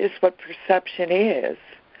 That is what perception is.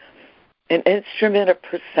 An instrument of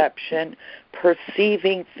perception,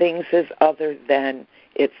 perceiving things as other than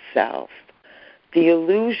itself. The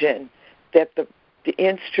illusion that the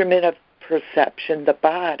instrument of perception, the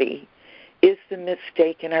body, is the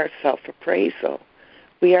mistake in our self-appraisal.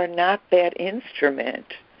 We are not that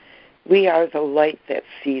instrument. We are the light that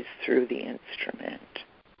sees through the instrument.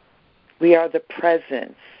 We are the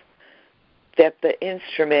presence that the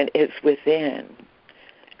instrument is within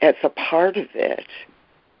as a part of it.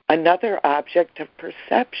 Another object of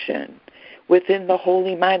perception within the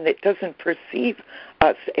holy mind that doesn't perceive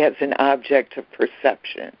us as an object of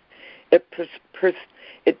perception. It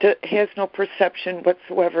has no perception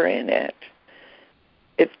whatsoever in it.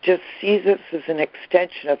 It just sees us as an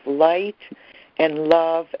extension of light and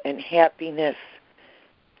love and happiness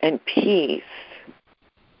and peace,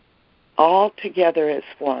 all together as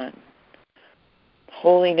one.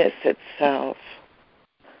 Holiness itself.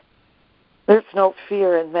 There's no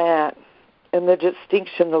fear in that. And the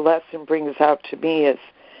distinction the lesson brings out to me is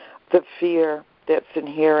the fear that's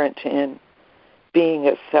inherent in being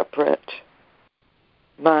a separate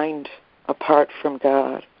mind apart from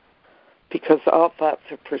God. Because all thoughts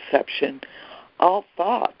are perception. All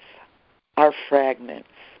thoughts are fragments,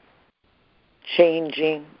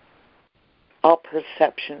 changing. All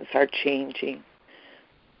perceptions are changing.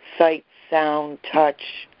 Sight, sound, touch,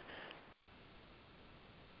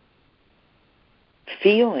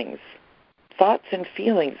 feelings. Thoughts and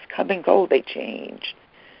feelings come and go, they change.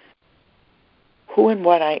 Who and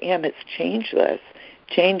what I am is changeless,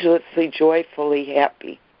 changelessly, joyfully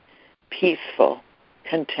happy, peaceful,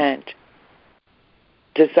 content,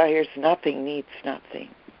 desires nothing, needs nothing.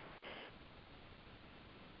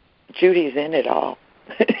 Judy's in it all,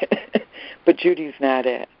 but Judy's not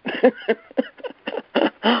it.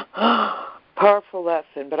 Powerful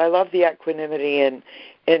lesson, but I love the equanimity in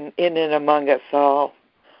and among us all,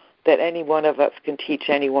 that any one of us can teach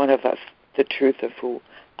any one of us the truth of who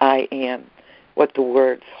I am, what the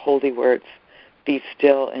words, holy words, be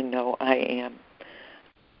still and know I am,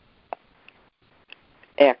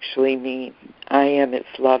 actually mean. I am its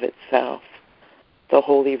love itself, the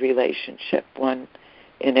holy relationship, one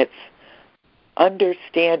in its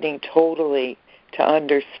understanding totally to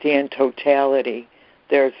understand totality.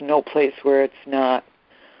 There's no place where it's not.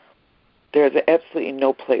 There's absolutely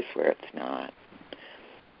no place where it's not.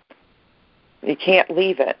 You can't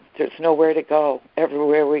leave it. There's nowhere to go.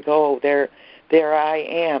 Everywhere we go, there I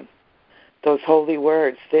am. Those holy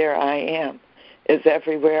words, there I am, is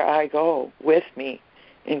everywhere I go, with me,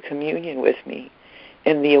 in communion with me,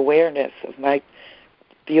 in the awareness of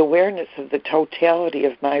the totality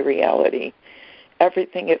of my reality.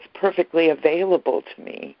 Everything that's perfectly available to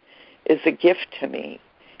me is a gift to me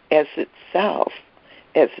as itself,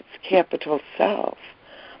 as its capital self.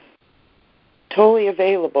 Totally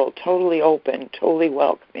available, totally open, totally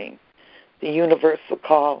welcoming. The universal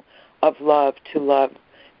call of love,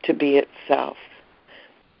 to be itself.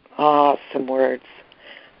 Awesome words.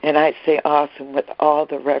 And I say awesome with all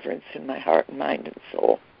the reverence in my heart and mind and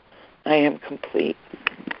soul. I am complete.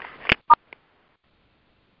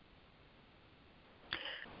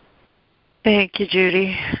 Thank you,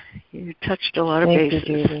 Judy. You touched a lot of bases.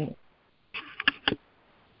 Thank you, Judy.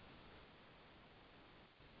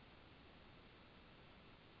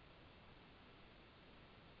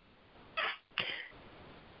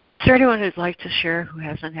 Is there anyone who'd like to share who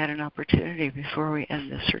hasn't had an opportunity before we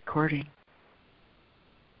end this recording?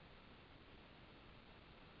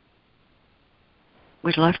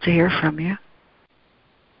 We'd love to hear from you.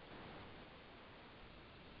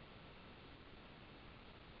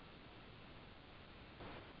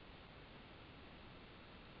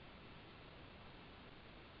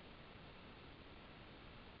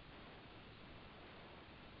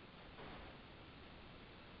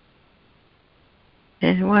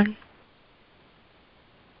 Anyone?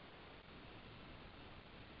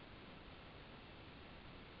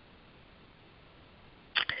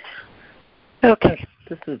 Okay.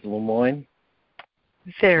 This is Lemoyne.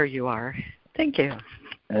 There you are. Thank you.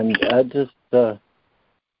 And I just, I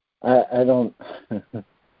don't,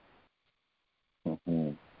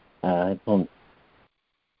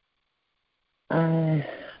 I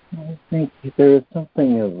think there is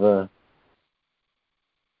something of,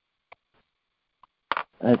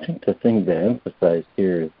 I think the thing to emphasize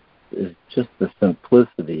here is just the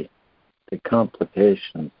simplicity. The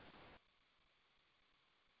complications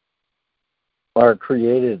are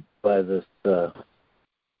created by this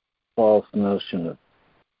false notion of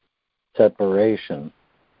separation,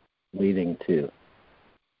 leading to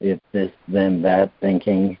if this, then that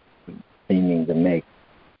thinking, seeming to make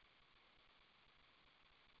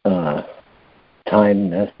time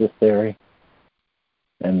necessary,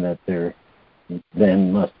 and that there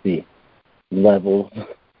then must be levels,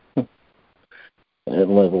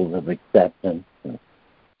 levels of acceptance,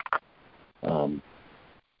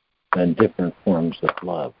 and different forms of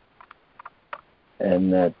love,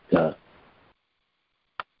 and that the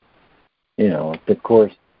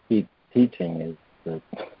Course keeps teaching is that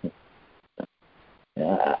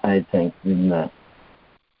I think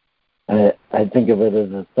I think of it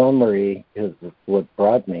as a summary because it's what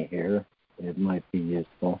brought me here. It might be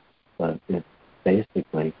useful, but it's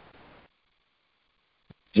basically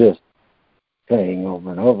just saying over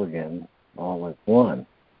and over again, all is one.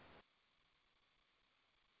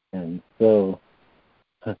 And so,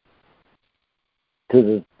 to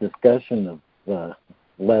this discussion of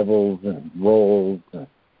levels and roles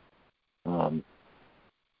and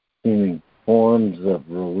seeming forms of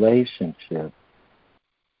relationship,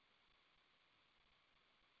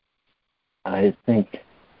 I think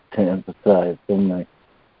to emphasize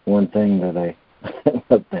one thing that I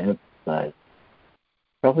love to emphasize,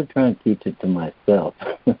 probably try and teach it to myself.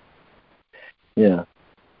 Yeah,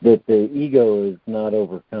 that the ego is not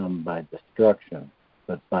overcome by destruction,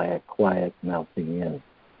 but by a quiet melting in.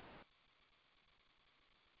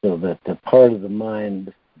 So that the part of the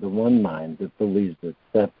mind, the one mind that believes it's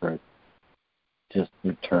separate, just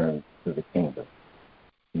returns to the kingdom.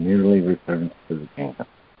 Merely returns to the kingdom.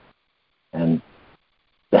 And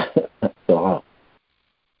that's all.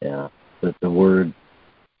 Yeah. That the words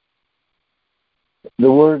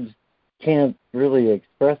can't really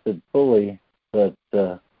express it fully, but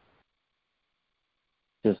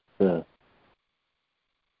just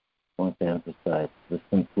want to emphasize the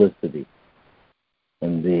simplicity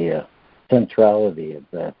and the centrality of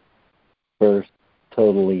that first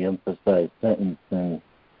totally emphasized sentence in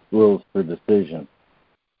rules for decision.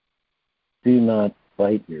 Do not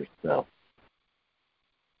fight yourself.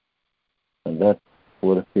 And that's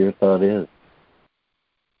what a fear thought is.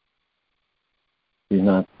 Do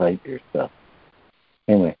not fight yourself.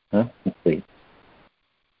 Anyway, let's see.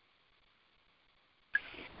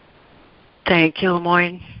 Thank you,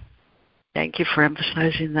 Lemoyne. Thank you for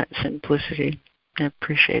emphasizing that simplicity. I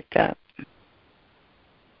appreciate that.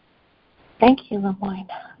 Thank you, Lemoyne.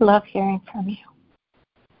 Love hearing from you.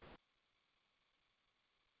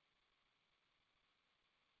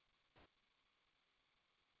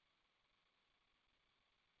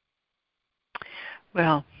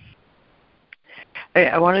 Well,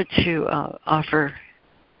 I wanted to offer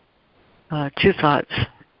two thoughts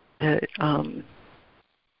that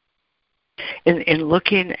in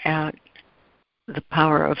looking at the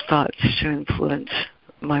power of thoughts to influence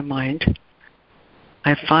my mind,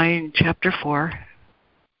 I find Chapter 4,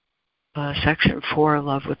 Section 4,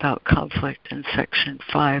 Love Without Conflict, and Section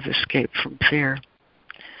 5, Escape from Fear,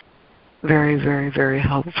 very, very, very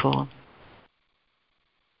helpful.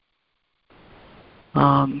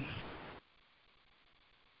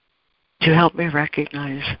 To help me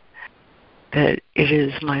recognize that it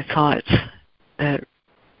is my thoughts that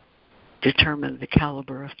determine the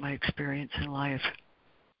caliber of my experience in life.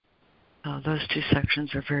 Those two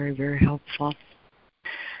sections are very, very helpful,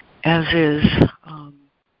 as is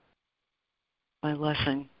my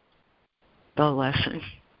lesson, the lesson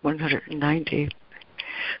 190.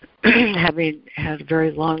 Having had a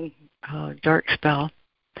very long, dark spell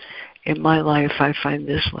in my life, I find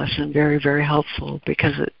this lesson very, very helpful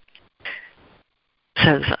because it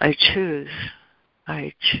says, I choose,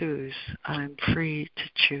 I'm free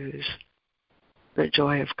to choose the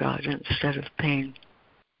joy of God instead of pain.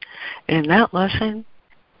 And in that lesson,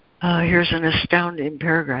 here's an astounding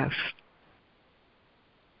paragraph,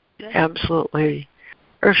 absolutely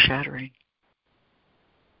earth-shattering.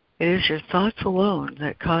 It is your thoughts alone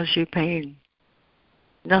that cause you pain.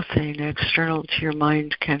 Nothing external to your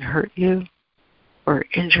mind can hurt you or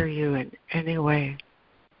injure you in any way.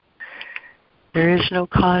 There is no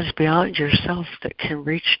cause beyond yourself that can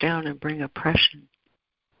reach down and bring oppression.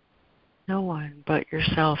 No one but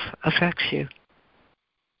yourself affects you.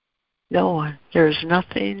 No one. There is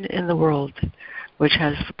nothing in the world which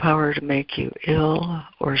has the power to make you ill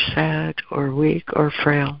or sad or weak or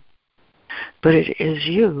frail. But it is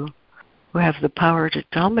you who have the power to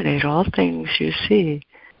dominate all things you see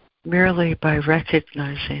merely by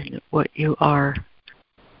recognizing what you are.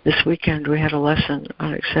 This weekend we had a lesson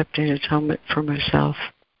on accepting atonement for myself.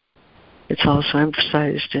 It's also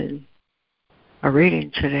emphasized in our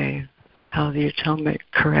reading today, how the atonement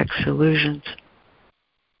corrects illusions.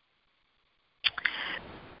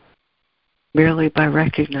 Merely by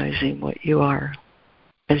recognizing what you are.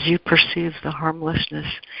 As you perceive the harmlessness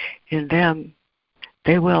in them,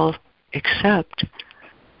 they will accept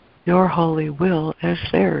your holy will as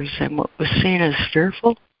theirs, and what was seen as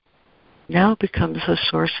fearful now becomes a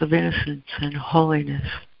source of innocence and holiness.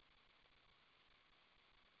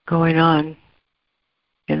 Going on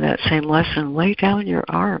in that same lesson, lay down your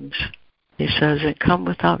arms, he says, and come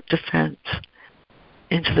without defense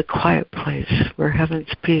into the quiet place where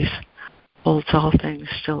heaven's peace holds all things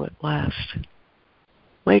still at last.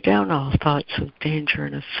 Lay down all thoughts of danger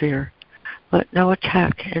and of fear. Let no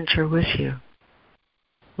attack enter with you.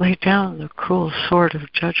 Lay down the cruel sword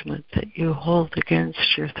of judgment that you hold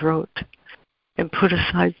against your throat, and put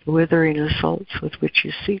aside the withering assaults with which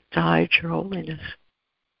you seek to hide your holiness.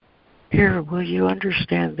 Here will you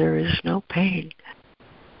understand there is no pain.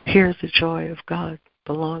 Here the joy of God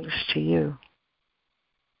belongs to you.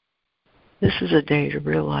 This is a day to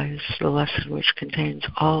realize the lesson which contains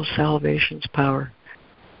all salvation's power.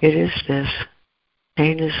 It is this: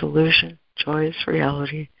 pain is illusion, joy is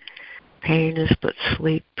reality. Pain is but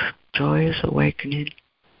sleep, joy is awakening.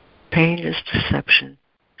 Pain is deception,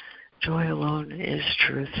 joy alone is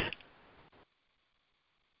truth.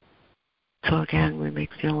 So again, we make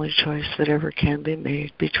the only choice that ever can be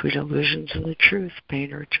made between illusions and the truth,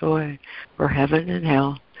 pain or joy, or heaven and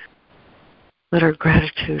hell. Let our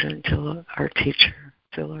gratitude unto our teacher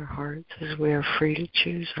fill our hearts as we are free to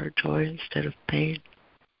choose our joy instead of pain,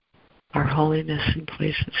 our holiness in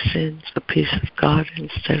place of sins, the peace of God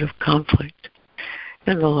instead of conflict,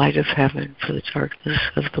 and the light of heaven for the darkness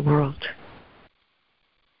of the world.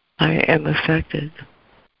 I am affected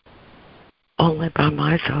only by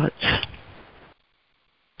my thoughts.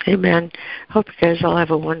 Amen. Hope you guys all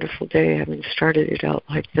have a wonderful day, having started it out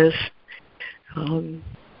like this.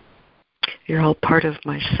 You're all part of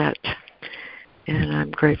my set, and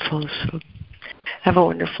I'm grateful. So have a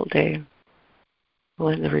wonderful day. We'll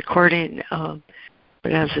end the recording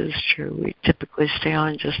But as is true, we typically stay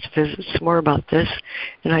on just to visit some more about this,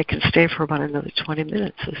 and I can stay for about another 20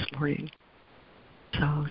 minutes this morning. So